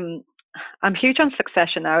I'm huge on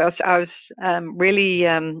succession now. I was really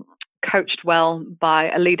coached well by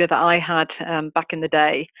a leader that I had back in the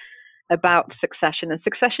day about succession. And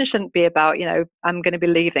succession shouldn't be about, I'm going to be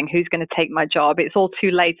leaving, who's going to take my job? It's all too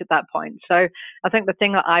late at that point. So I think the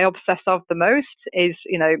thing that I obsess of the most is,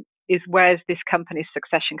 is where's this company's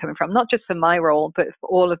succession coming from? Not just for my role, but for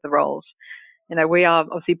all of the roles. We are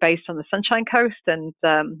obviously based on the Sunshine Coast, and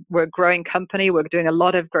we're a growing company. We're doing a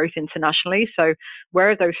lot of growth internationally. So where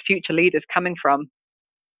are those future leaders coming from?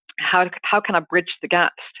 How can I bridge the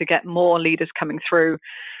gaps to get more leaders coming through?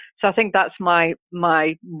 So I think that's my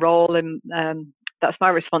role, and that's my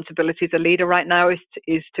responsibility as a leader right now,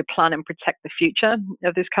 is to plan and protect the future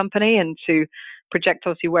of this company, and to project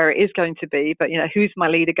obviously where it is going to be. But who's my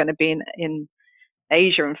leader going to be in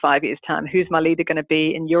Asia in 5 years' time? Who's my leader going to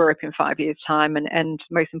be in Europe in 5 years' time? And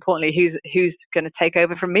most importantly, who's going to take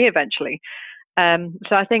over from me eventually?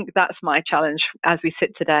 So I think that's my challenge as we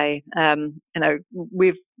sit today.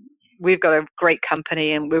 We've got a great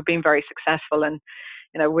company, and we've been very successful, and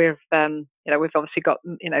we've obviously got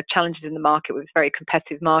challenges in the market. It's a very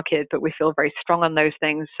competitive market, but we feel very strong on those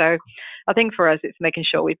things. So I think for us, it's making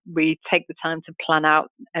sure we take the time to plan out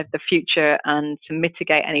the future, and to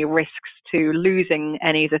mitigate any risks to losing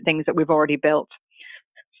any of the things that we've already built.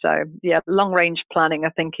 So yeah, long range planning, I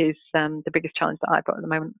think, is the biggest challenge that I've got at the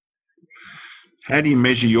moment. How do you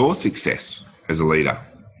measure your success as a leader?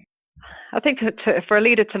 I think for a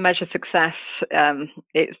leader to measure success,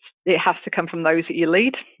 it has to come from those that you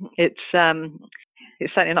lead. It's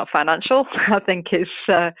certainly not financial. I think it's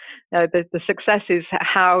the success is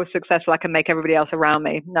how successful I can make everybody else around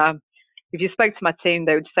me. Now, if you spoke to my team,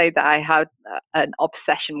 they would say that I had an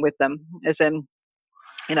obsession with them, as in,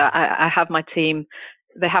 I have my team.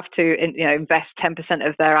 They have to invest 10%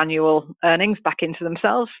 of their annual earnings back into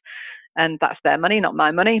themselves. and that's their money, not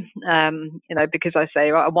my money. Because I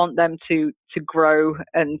say, well, I want them to grow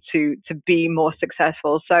and to be more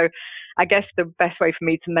successful. So I guess the best way for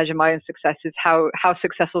me to measure my own success is how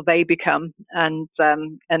successful they become, and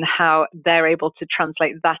how they're able to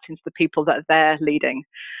translate that into the people that they're leading.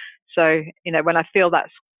 So, when I feel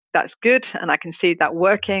that's good, and I can see that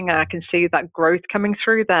working, and I can see that growth coming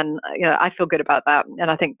through, then, I feel good about that.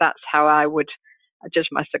 And I think that's how I would judge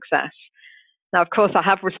my success. Now, of course, I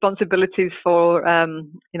have responsibilities for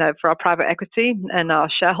our private equity and our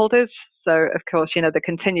shareholders. So, of course, the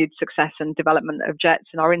continued success and development of Jets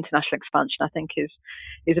and our international expansion, I think,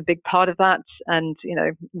 is a big part of that. And,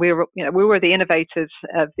 we were the innovators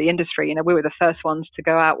of the industry. We were the first ones to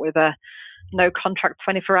go out with a no contract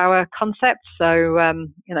 24-hour concept. So,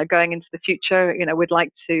 going into the future, we'd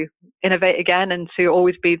like to innovate again and to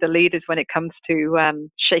always be the leaders when it comes to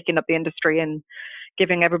shaking up the industry and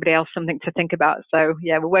giving everybody else something to think about. So,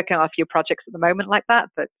 yeah, we're working on a few projects at the moment like that.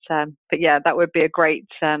 But yeah, that would be a great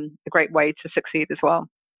way to succeed as well.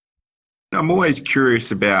 I'm always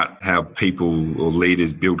curious about how people or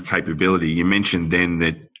leaders build capability. You mentioned then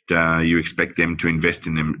that you expect them to invest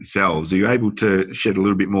in themselves. Are you able to shed a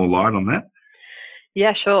little bit more light on that?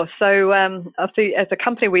 Yeah, sure. So obviously, as a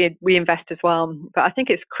company, we invest as well, but I think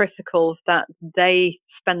it's critical that they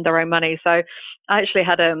spend their own money. So I actually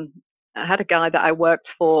had a guy that I worked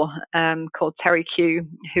for called Terry Q,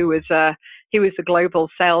 who was the global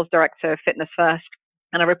sales director of Fitness First,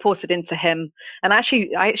 and I reported into him. And I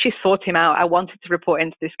actually sought him out. I wanted to report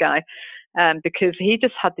into this guy because he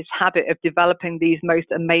just had this habit of developing these most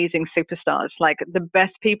amazing superstars. Like, the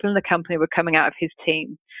best people in the company were coming out of his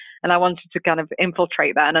team. And I wanted to kind of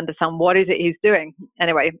infiltrate that and understand what is it he's doing.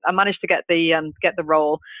 Anyway, I managed to get the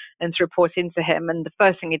role and to report into him. And the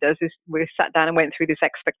first thing he does is we sat down and went through this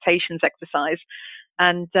expectations exercise.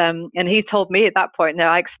 And he told me at that point, no,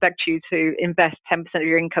 I expect you to invest 10% of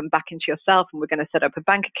your income back into yourself, and we're going to set up a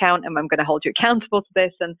bank account, and I'm going to hold you accountable to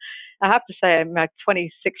this. And I have to say, my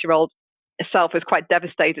 26-year-old self was quite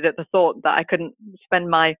devastated at the thought that I couldn't spend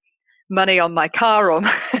my money on my car or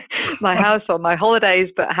my house or my holidays,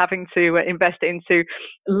 but having to invest into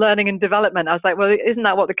learning and development. I was like, well, isn't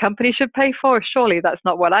that what the company should pay for? Surely that's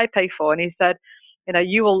not what I pay for. And he said,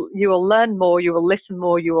 you will learn more, you will listen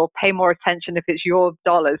more, you will pay more attention if it's your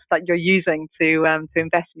dollars that you're using to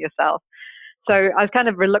invest in yourself. So I was kind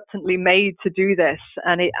of reluctantly made to do this,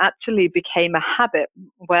 and it actually became a habit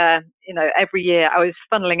where, every year I was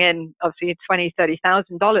funneling in obviously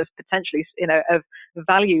 $20,000-$30,000 potentially, of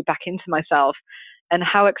value back into myself, and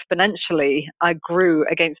how exponentially I grew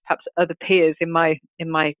against perhaps other peers in my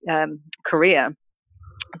career.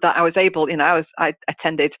 That I was able, I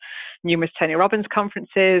attended numerous Tony Robbins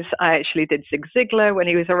conferences. I actually did Zig Ziglar when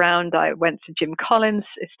he was around. I went to Jim Collins,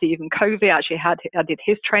 Stephen Covey. I did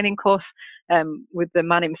his training course with the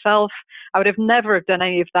man himself. I would have never have done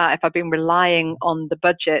any of that if I'd been relying on the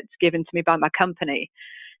budget given to me by my company.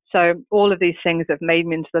 So all of these things have made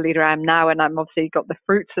me into the leader I am now, and I'm obviously got the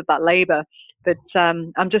fruits of that labor. But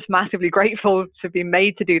I'm just massively grateful to be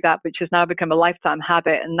made to do that, which has now become a lifetime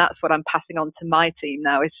habit. And that's what I'm passing on to my team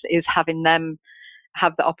now, is having them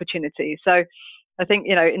have the opportunity. So I think,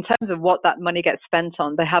 in terms of what that money gets spent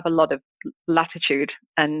on, they have a lot of latitude,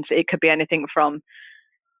 and it could be anything from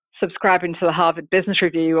subscribing to the Harvard Business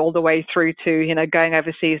Review all the way through to, going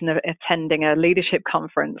overseas and attending a leadership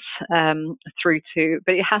conference, but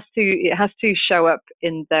it has to show up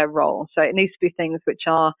in their role. So it needs to be things which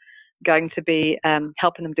are going to be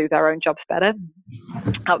helping them do their own jobs better,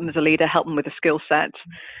 help them as a leader, help them with a skill set.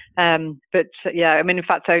 But yeah, in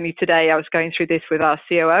fact, only today I was going through this with our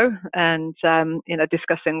COO and,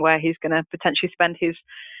 discussing where he's going to potentially spend his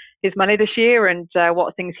money this year and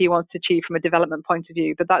what things he wants to achieve from a development point of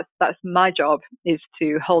view. But that's my job, is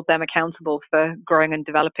to hold them accountable for growing and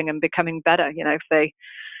developing and becoming better.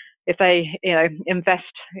 If they invest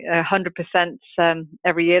 100%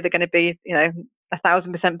 every year, they're going to be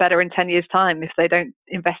 1,000% better in 10 years' time. If they don't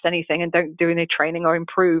invest anything and don't do any training or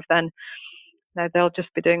improve, then they'll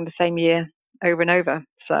just be doing the same year over and over.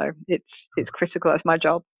 So it's critical. That's my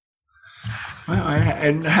job.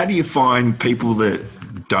 And how do you find people that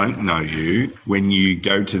don't know you when you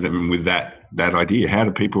go to them with that idea? How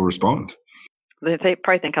do people respond? They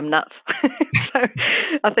probably think I'm nuts. So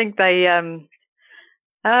I think they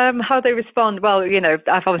how they respond. Well,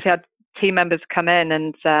 I've obviously had team members come in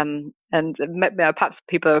and perhaps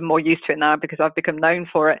people are more used to it now because I've become known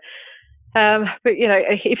for it. But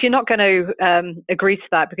if you're not going to agree to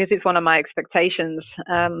that because it's one of my expectations,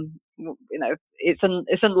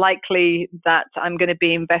 it's unlikely that I'm going to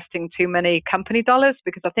be investing too many company dollars,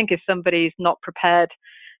 because I think if somebody's not prepared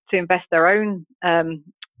to invest their own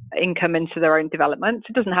income into their own development.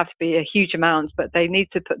 It doesn't have to be a huge amount, but they need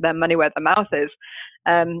to put their money where their mouth is.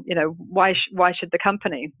 Why should the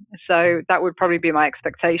company? So that would probably be my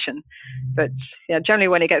expectation. But generally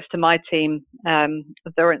when it gets to my team,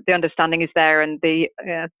 the understanding is there, and they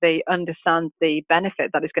understand the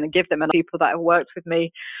benefit that it's going to give them. And people that have worked with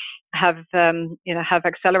me have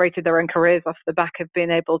accelerated their own careers off the back of being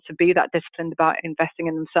able to be that disciplined about investing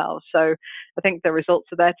in themselves. So I think the results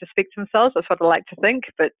are there to speak to themselves. That's what I like to think.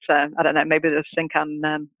 But I don't know. Maybe they just think I'm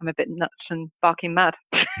a bit nuts and barking mad.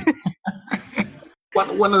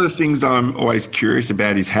 One of the things I'm always curious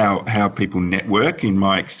about is how people network. In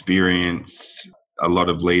my experience, a lot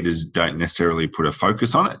of leaders don't necessarily put a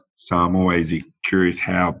focus on it. So I'm always curious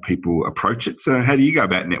how people approach it. So how do you go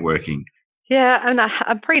about networking? Yeah, I'm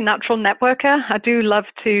a pretty natural networker. I do love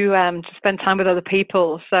to spend time with other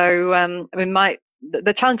people. So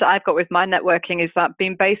the challenge that I've got with my networking is that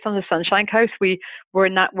being based on the Sunshine Coast, we're a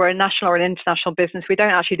national or an international business. We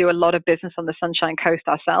don't actually do a lot of business on the Sunshine Coast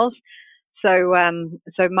ourselves. So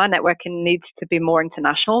my networking needs to be more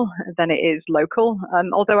international than it is local.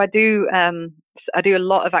 Although I do a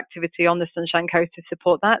lot of activity on the Sunshine Coast to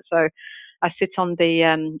support that. So I sit on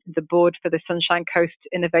the board for the Sunshine Coast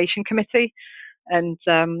Innovation Committee, and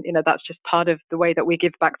that's just part of the way that we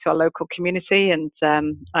give back to our local community. And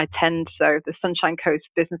I attend the Sunshine Coast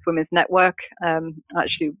Business Women's Network.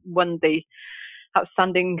 Actually won the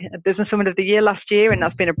Outstanding Businesswoman of the Year last year, and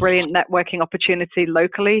that's been a brilliant networking opportunity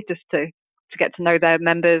locally, just to get to know their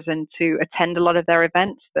members and to attend a lot of their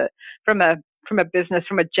events. But from a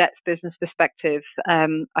Jets business perspective,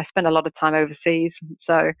 I spend a lot of time overseas.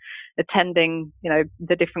 So attending,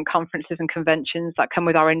 the different conferences and conventions that come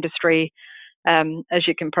with our industry. As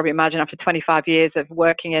you can probably imagine, after 25 years of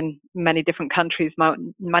working in many different countries,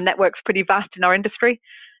 my network's pretty vast in our industry.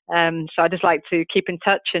 So I just like to keep in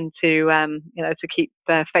touch and to keep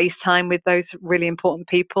face time with those really important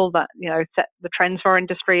people that, set the trends for our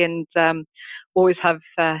industry, and always have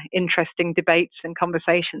interesting debates and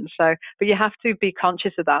conversations. So, but you have to be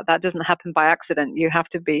conscious of that. That doesn't happen by accident. You have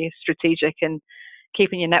to be strategic in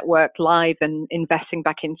keeping your network live and investing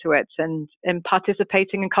back into it, and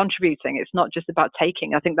participating and contributing. It's not just about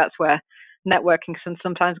taking. I think that's where networking can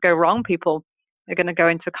sometimes go wrong. People are going to go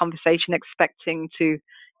into a conversation expecting to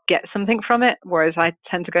get something from it, whereas I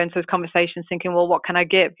tend to go into those conversations thinking, well, what can I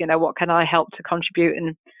give? What can I help to contribute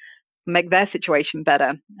and make their situation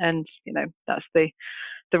better? And that's the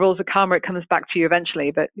rules of karma. It comes back to you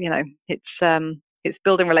eventually, but it's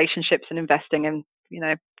building relationships and investing and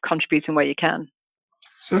contributing where you can.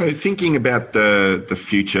 So thinking about the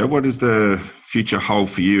future, what does the future hold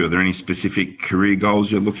for you? Are there any specific career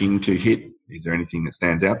goals you're looking to hit? Is there anything that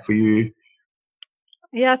stands out for you?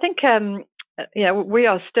 Yeah, I think we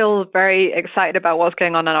are still very excited about what's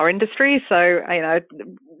going on in our industry. So,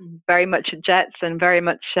 very much at Jets, and very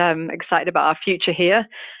much excited about our future here.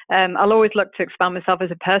 I'll always look to expand myself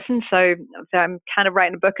as a person. So I'm kind of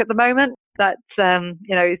writing a book at the moment that,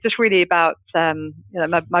 it's just really about,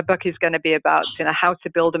 my book is going to be about, how to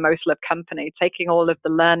build a most loved company, taking all of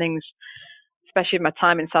the learnings, especially my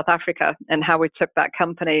time in South Africa, and how we took that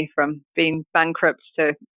company from being bankrupt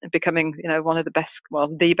to becoming, one of the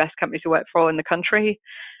best companies to work for in the country.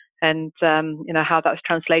 And, how that's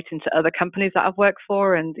translated into other companies that I've worked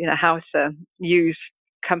for, and, how to use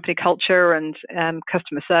company culture and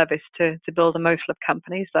customer service to build a most loved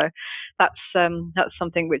company. So that's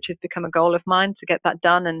something which has become a goal of mine, to get that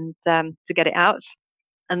done and to get it out.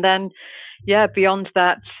 And then, beyond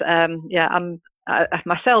that,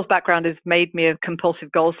 my sales background has made me a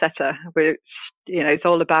compulsive goal setter, which, it's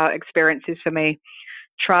all about experiences for me.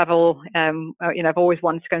 Travel, I've always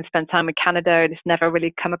wanted to go and spend time in Canada, and it's never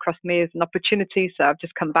really come across me as an opportunity. So I've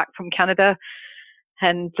just come back from Canada,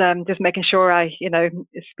 and just making sure I,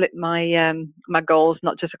 split my my goals,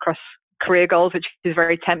 not just across career goals, which is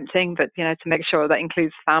very tempting, but to make sure that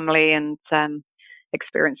includes family and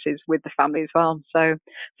experiences with the family as well. So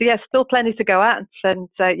yeah, still plenty to go at, and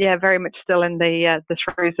very much still in the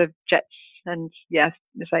throes of Jets, and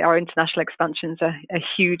our international expansions are a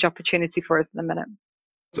huge opportunity for us at the minute.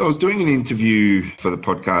 So I was doing an interview for the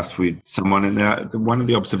podcast with someone, and one of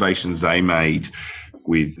the observations they made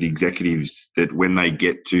with the executives, that when they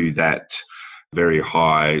get to that very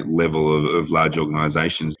high level of large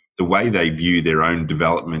organisations, the way they view their own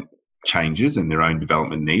development changes and their own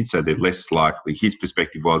development needs. So they're less likely, his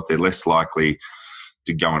perspective was, they're less likely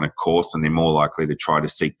to go on a course, and they're more likely to try to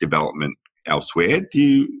seek development elsewhere.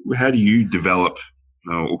 How do you develop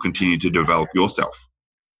or continue to develop yourself?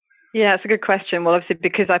 Yeah, it's a good question. Well, obviously,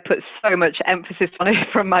 because I put so much emphasis on it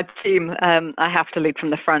from my team, I have to lead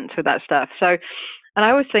from the front with that stuff. So, and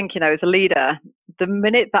I always think, as a leader, the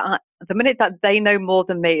minute that they know more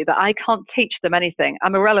than me, that I can't teach them anything,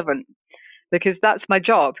 I'm irrelevant, because that's my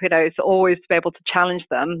job. It's always to be able to challenge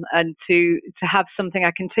them and to have something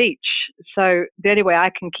I can teach. So the only way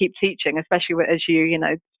I can keep teaching, especially as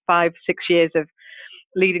 5-6 years of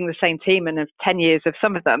leading the same team and of 10 years of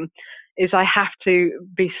some of them, is I have to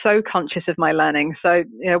be so conscious of my learning. So,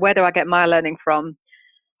 where do I get my learning from?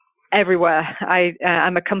 Everywhere.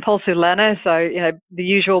 I'm a compulsive learner. So, the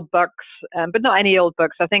usual books, but not any old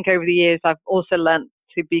books. I think over the years, I've also learned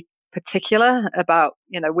to be particular about,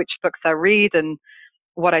 which books I read and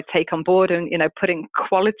what I take on board, and, putting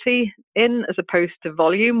quality in as opposed to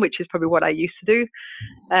volume, which is probably what I used to do.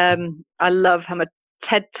 I'm a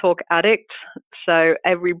TED Talk addict. So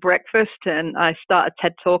every breakfast, and I start a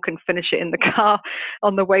TED Talk and finish it in the car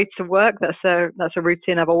on the way to work. That's a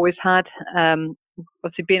routine I've always had.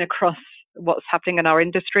 Obviously, being across what's happening in our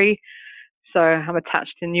industry. So I'm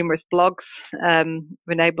attached to numerous blogs,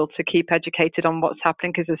 been able to keep educated on what's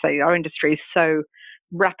happening, because, as I say, our industry is so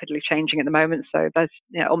rapidly changing at the moment. So there's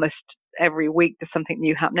almost every week there's something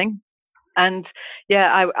new happening. And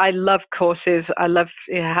yeah, I love courses. I love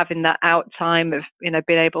having that out time of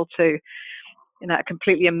being able to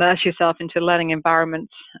completely immerse yourself into a learning environment,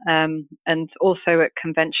 and also at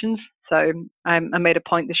conventions. So I made a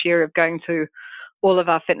point this year of going to all of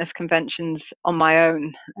our fitness conventions on my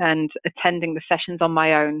own and attending the sessions on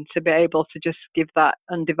my own, to be able to just give that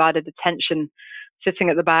undivided attention, sitting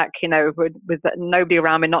at the back, with nobody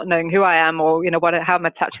around me, not knowing who I am or, how I'm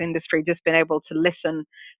attached to the industry, just being able to listen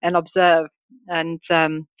and observe. And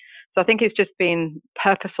so I think it's just been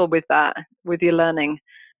purposeful with that, with your learning.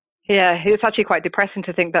 Yeah, it's actually quite depressing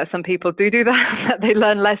to think that some people do that, that they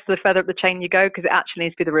learn less the further up the chain you go, because it actually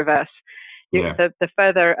needs to be the reverse. Yeah. The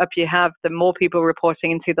further up you have, the more people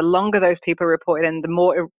reporting into, the longer those people report in, the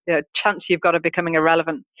more chance you've got of becoming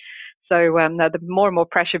irrelevant. So the more and more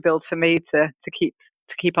pressure builds for me to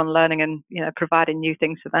keep on learning and providing new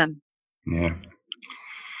things for them. Yeah.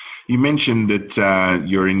 You mentioned that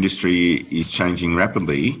your industry is changing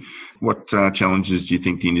rapidly. What challenges do you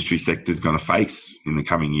think the industry sector is going to face in the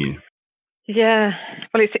coming year? Yeah,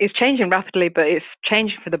 well, it's changing rapidly, but it's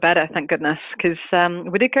changing for the better, thank goodness, because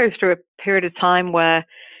we did go through a period of time where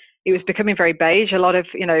it was becoming very beige. A lot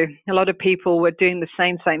of people were doing the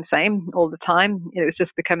same all the time. It was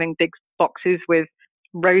just becoming big boxes with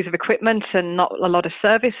rows of equipment and not a lot of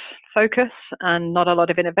service focus and not a lot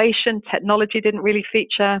of innovation. Technology didn't really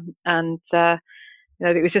feature, and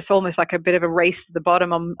it was just almost like a bit of a race to the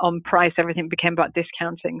bottom on price. Everything became about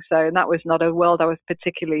discounting. So that was not a world I was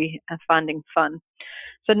particularly finding fun.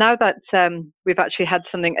 So now that we've actually had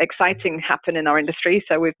something exciting happen in our industry,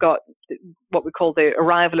 so we've got what we call the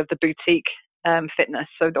arrival of the boutique fitness.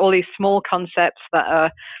 So all these small concepts that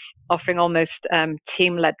are offering almost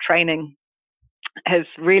team-led training has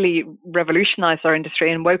really revolutionized our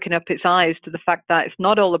industry and woken up its eyes to the fact that it's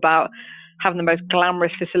not all about having the most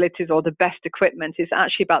glamorous facilities or the best equipment. It's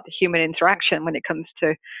actually about the human interaction when it comes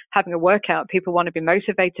to having a workout. People want to be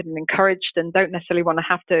motivated and encouraged and don't necessarily want to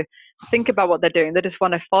have to think about what they're doing. They just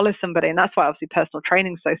want to follow somebody. And that's why obviously personal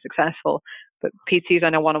training is so successful. But PTs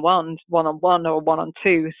only one-on-one, one-on-one or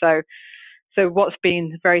one-on-two. So what's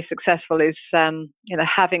been very successful is,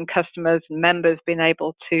 having customers and members being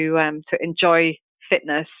able to enjoy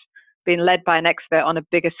fitness, being led by an expert on a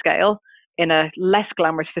bigger scale in a less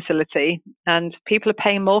glamorous facility, and people are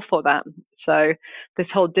paying more for that. So this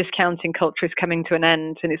whole discounting culture is coming to an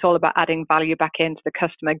end, and it's all about adding value back into the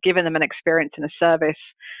customer, giving them an experience and a service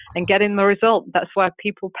and getting them a result. That's why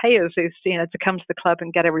people pay us, is, to come to the club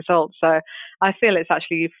and get a result. So I feel it's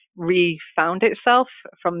actually refound itself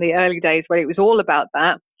from the early days where it was all about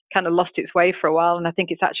that, kind of lost its way for a while. And I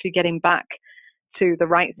think it's actually getting back to the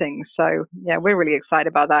right things. So yeah, we're really excited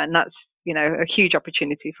about that. And that's, a huge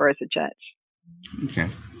opportunity for us at Jet. Okay.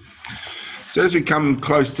 So as we come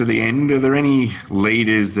close to the end, are there any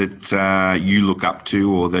leaders that you look up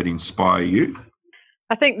to or that inspire you?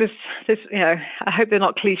 I think this, I hope they're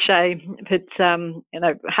not cliche, but,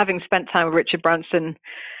 having spent time with Richard Branson,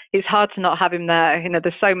 it's hard to not have him there.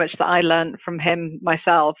 There's so much that I learned from him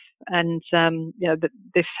myself. And,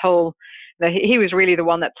 this whole, he was really the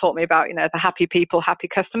one that taught me about, the happy people, happy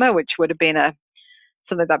customer, which would have been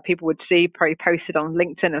something that people would see probably posted on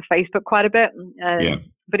LinkedIn and Facebook quite a bit.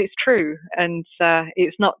 But it's true. And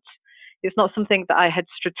it's not something that I had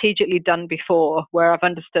strategically done before, where I've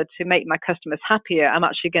understood to make my customers happier, I'm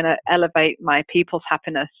actually going to elevate my people's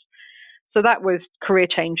happiness. So that was career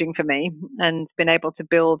changing for me, and being able to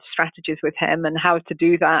build strategies with him and how to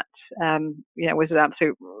do that, was an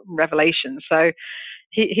absolute revelation. So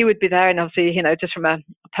he would be there, and obviously, just from a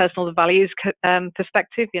personal values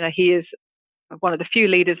perspective, he is one of the few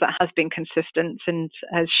leaders that has been consistent and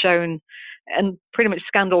has shown, and pretty much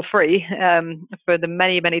scandal-free for the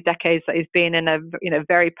many, many decades that he's been in a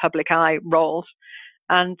very public eye roles,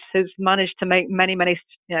 and has managed to make many, many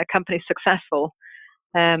companies successful.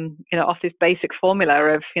 Off this basic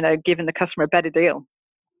formula of giving the customer a better deal.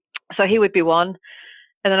 So he would be one.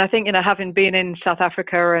 And then I think, having been in South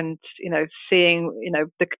Africa and, seeing,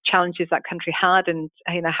 the challenges that country had and,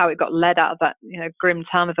 how it got led out of that, grim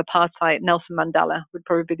time of apartheid, Nelson Mandela would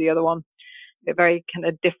probably be the other one. A very kind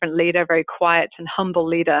of different leader, very quiet and humble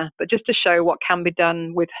leader, but just to show what can be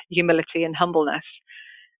done with humility and humbleness.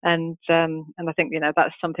 And I think,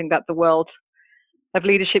 that's something that the world of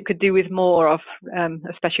leadership could do with more of,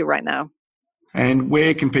 especially right now. And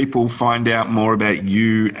where can people find out more about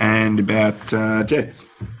you and about Jets?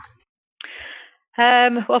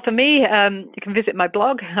 Well, for me, you can visit my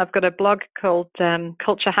blog. I've got a blog called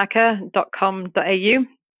culturehacker.com.au,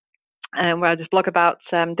 where I just blog about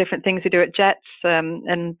different things we do at Jets,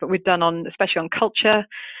 and what we've done especially on culture,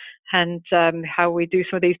 and how we do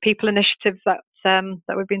some of these people initiatives that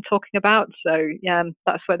we've been talking about. So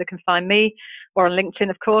that's where they can find me, or on LinkedIn,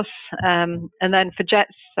 of course. And then for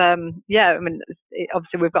Jets,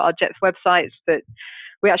 obviously we've got our Jets websites, but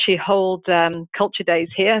we actually hold culture days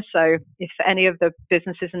here. So if any of the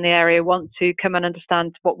businesses in the area want to come and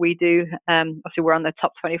understand what we do, obviously we're on the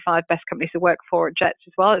top 25 best companies to work for at Jets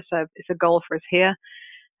as well. It's a goal for us here.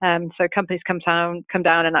 So companies come down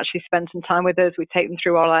and actually spend some time with us. We take them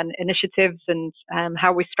through all our initiatives and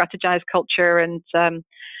how we strategize culture, and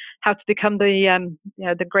how to become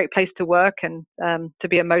the great place to work and to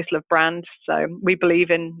be a most loved brand. So we believe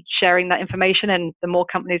in sharing that information, and the more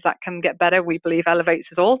companies that can get better, we believe elevates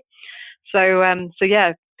us all. So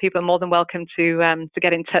people are more than welcome to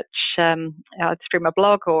get in touch through my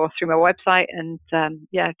blog or through my website. And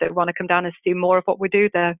if they want to come down and see more of what we do,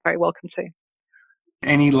 they're very welcome to.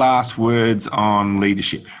 Any last words on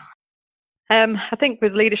leadership? I think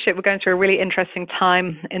with leadership, we're going through a really interesting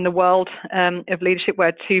time in the world of leadership,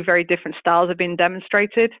 where two very different styles have been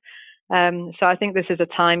demonstrated. So I think this is a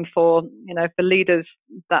time for leaders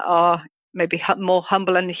that are maybe more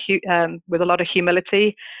humble and with a lot of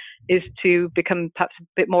humility, is to become perhaps a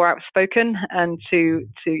bit more outspoken, and to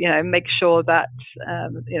make sure that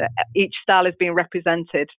each style is being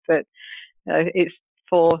represented. But it's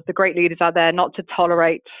for the great leaders out there not to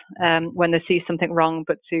tolerate when they see something wrong,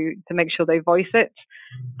 but to make sure they voice it,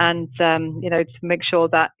 and to make sure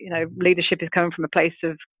that leadership is coming from a place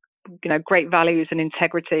of great values and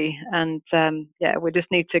integrity. And we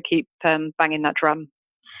just need to keep banging that drum.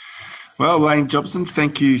 Well, Layne Jobson,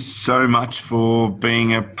 thank you so much for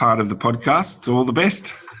being a part of the podcast. All the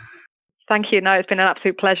best. Thank you. No, it's been an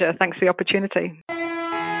absolute pleasure. Thanks for the opportunity.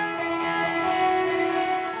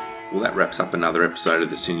 Well, that wraps up another episode of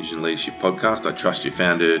the Synergen Leadership Podcast. I trust you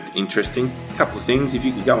found it interesting. A couple of things. If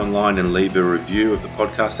you could go online and leave a review of the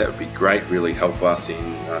podcast, that would be great. Really help us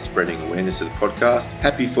in spreading awareness of the podcast.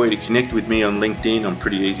 Happy for you to connect with me on LinkedIn. I'm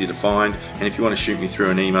pretty easy to find. And if you want to shoot me through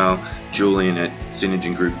an email,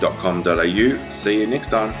 julian@synergengroup.com.au. See you next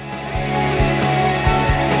time.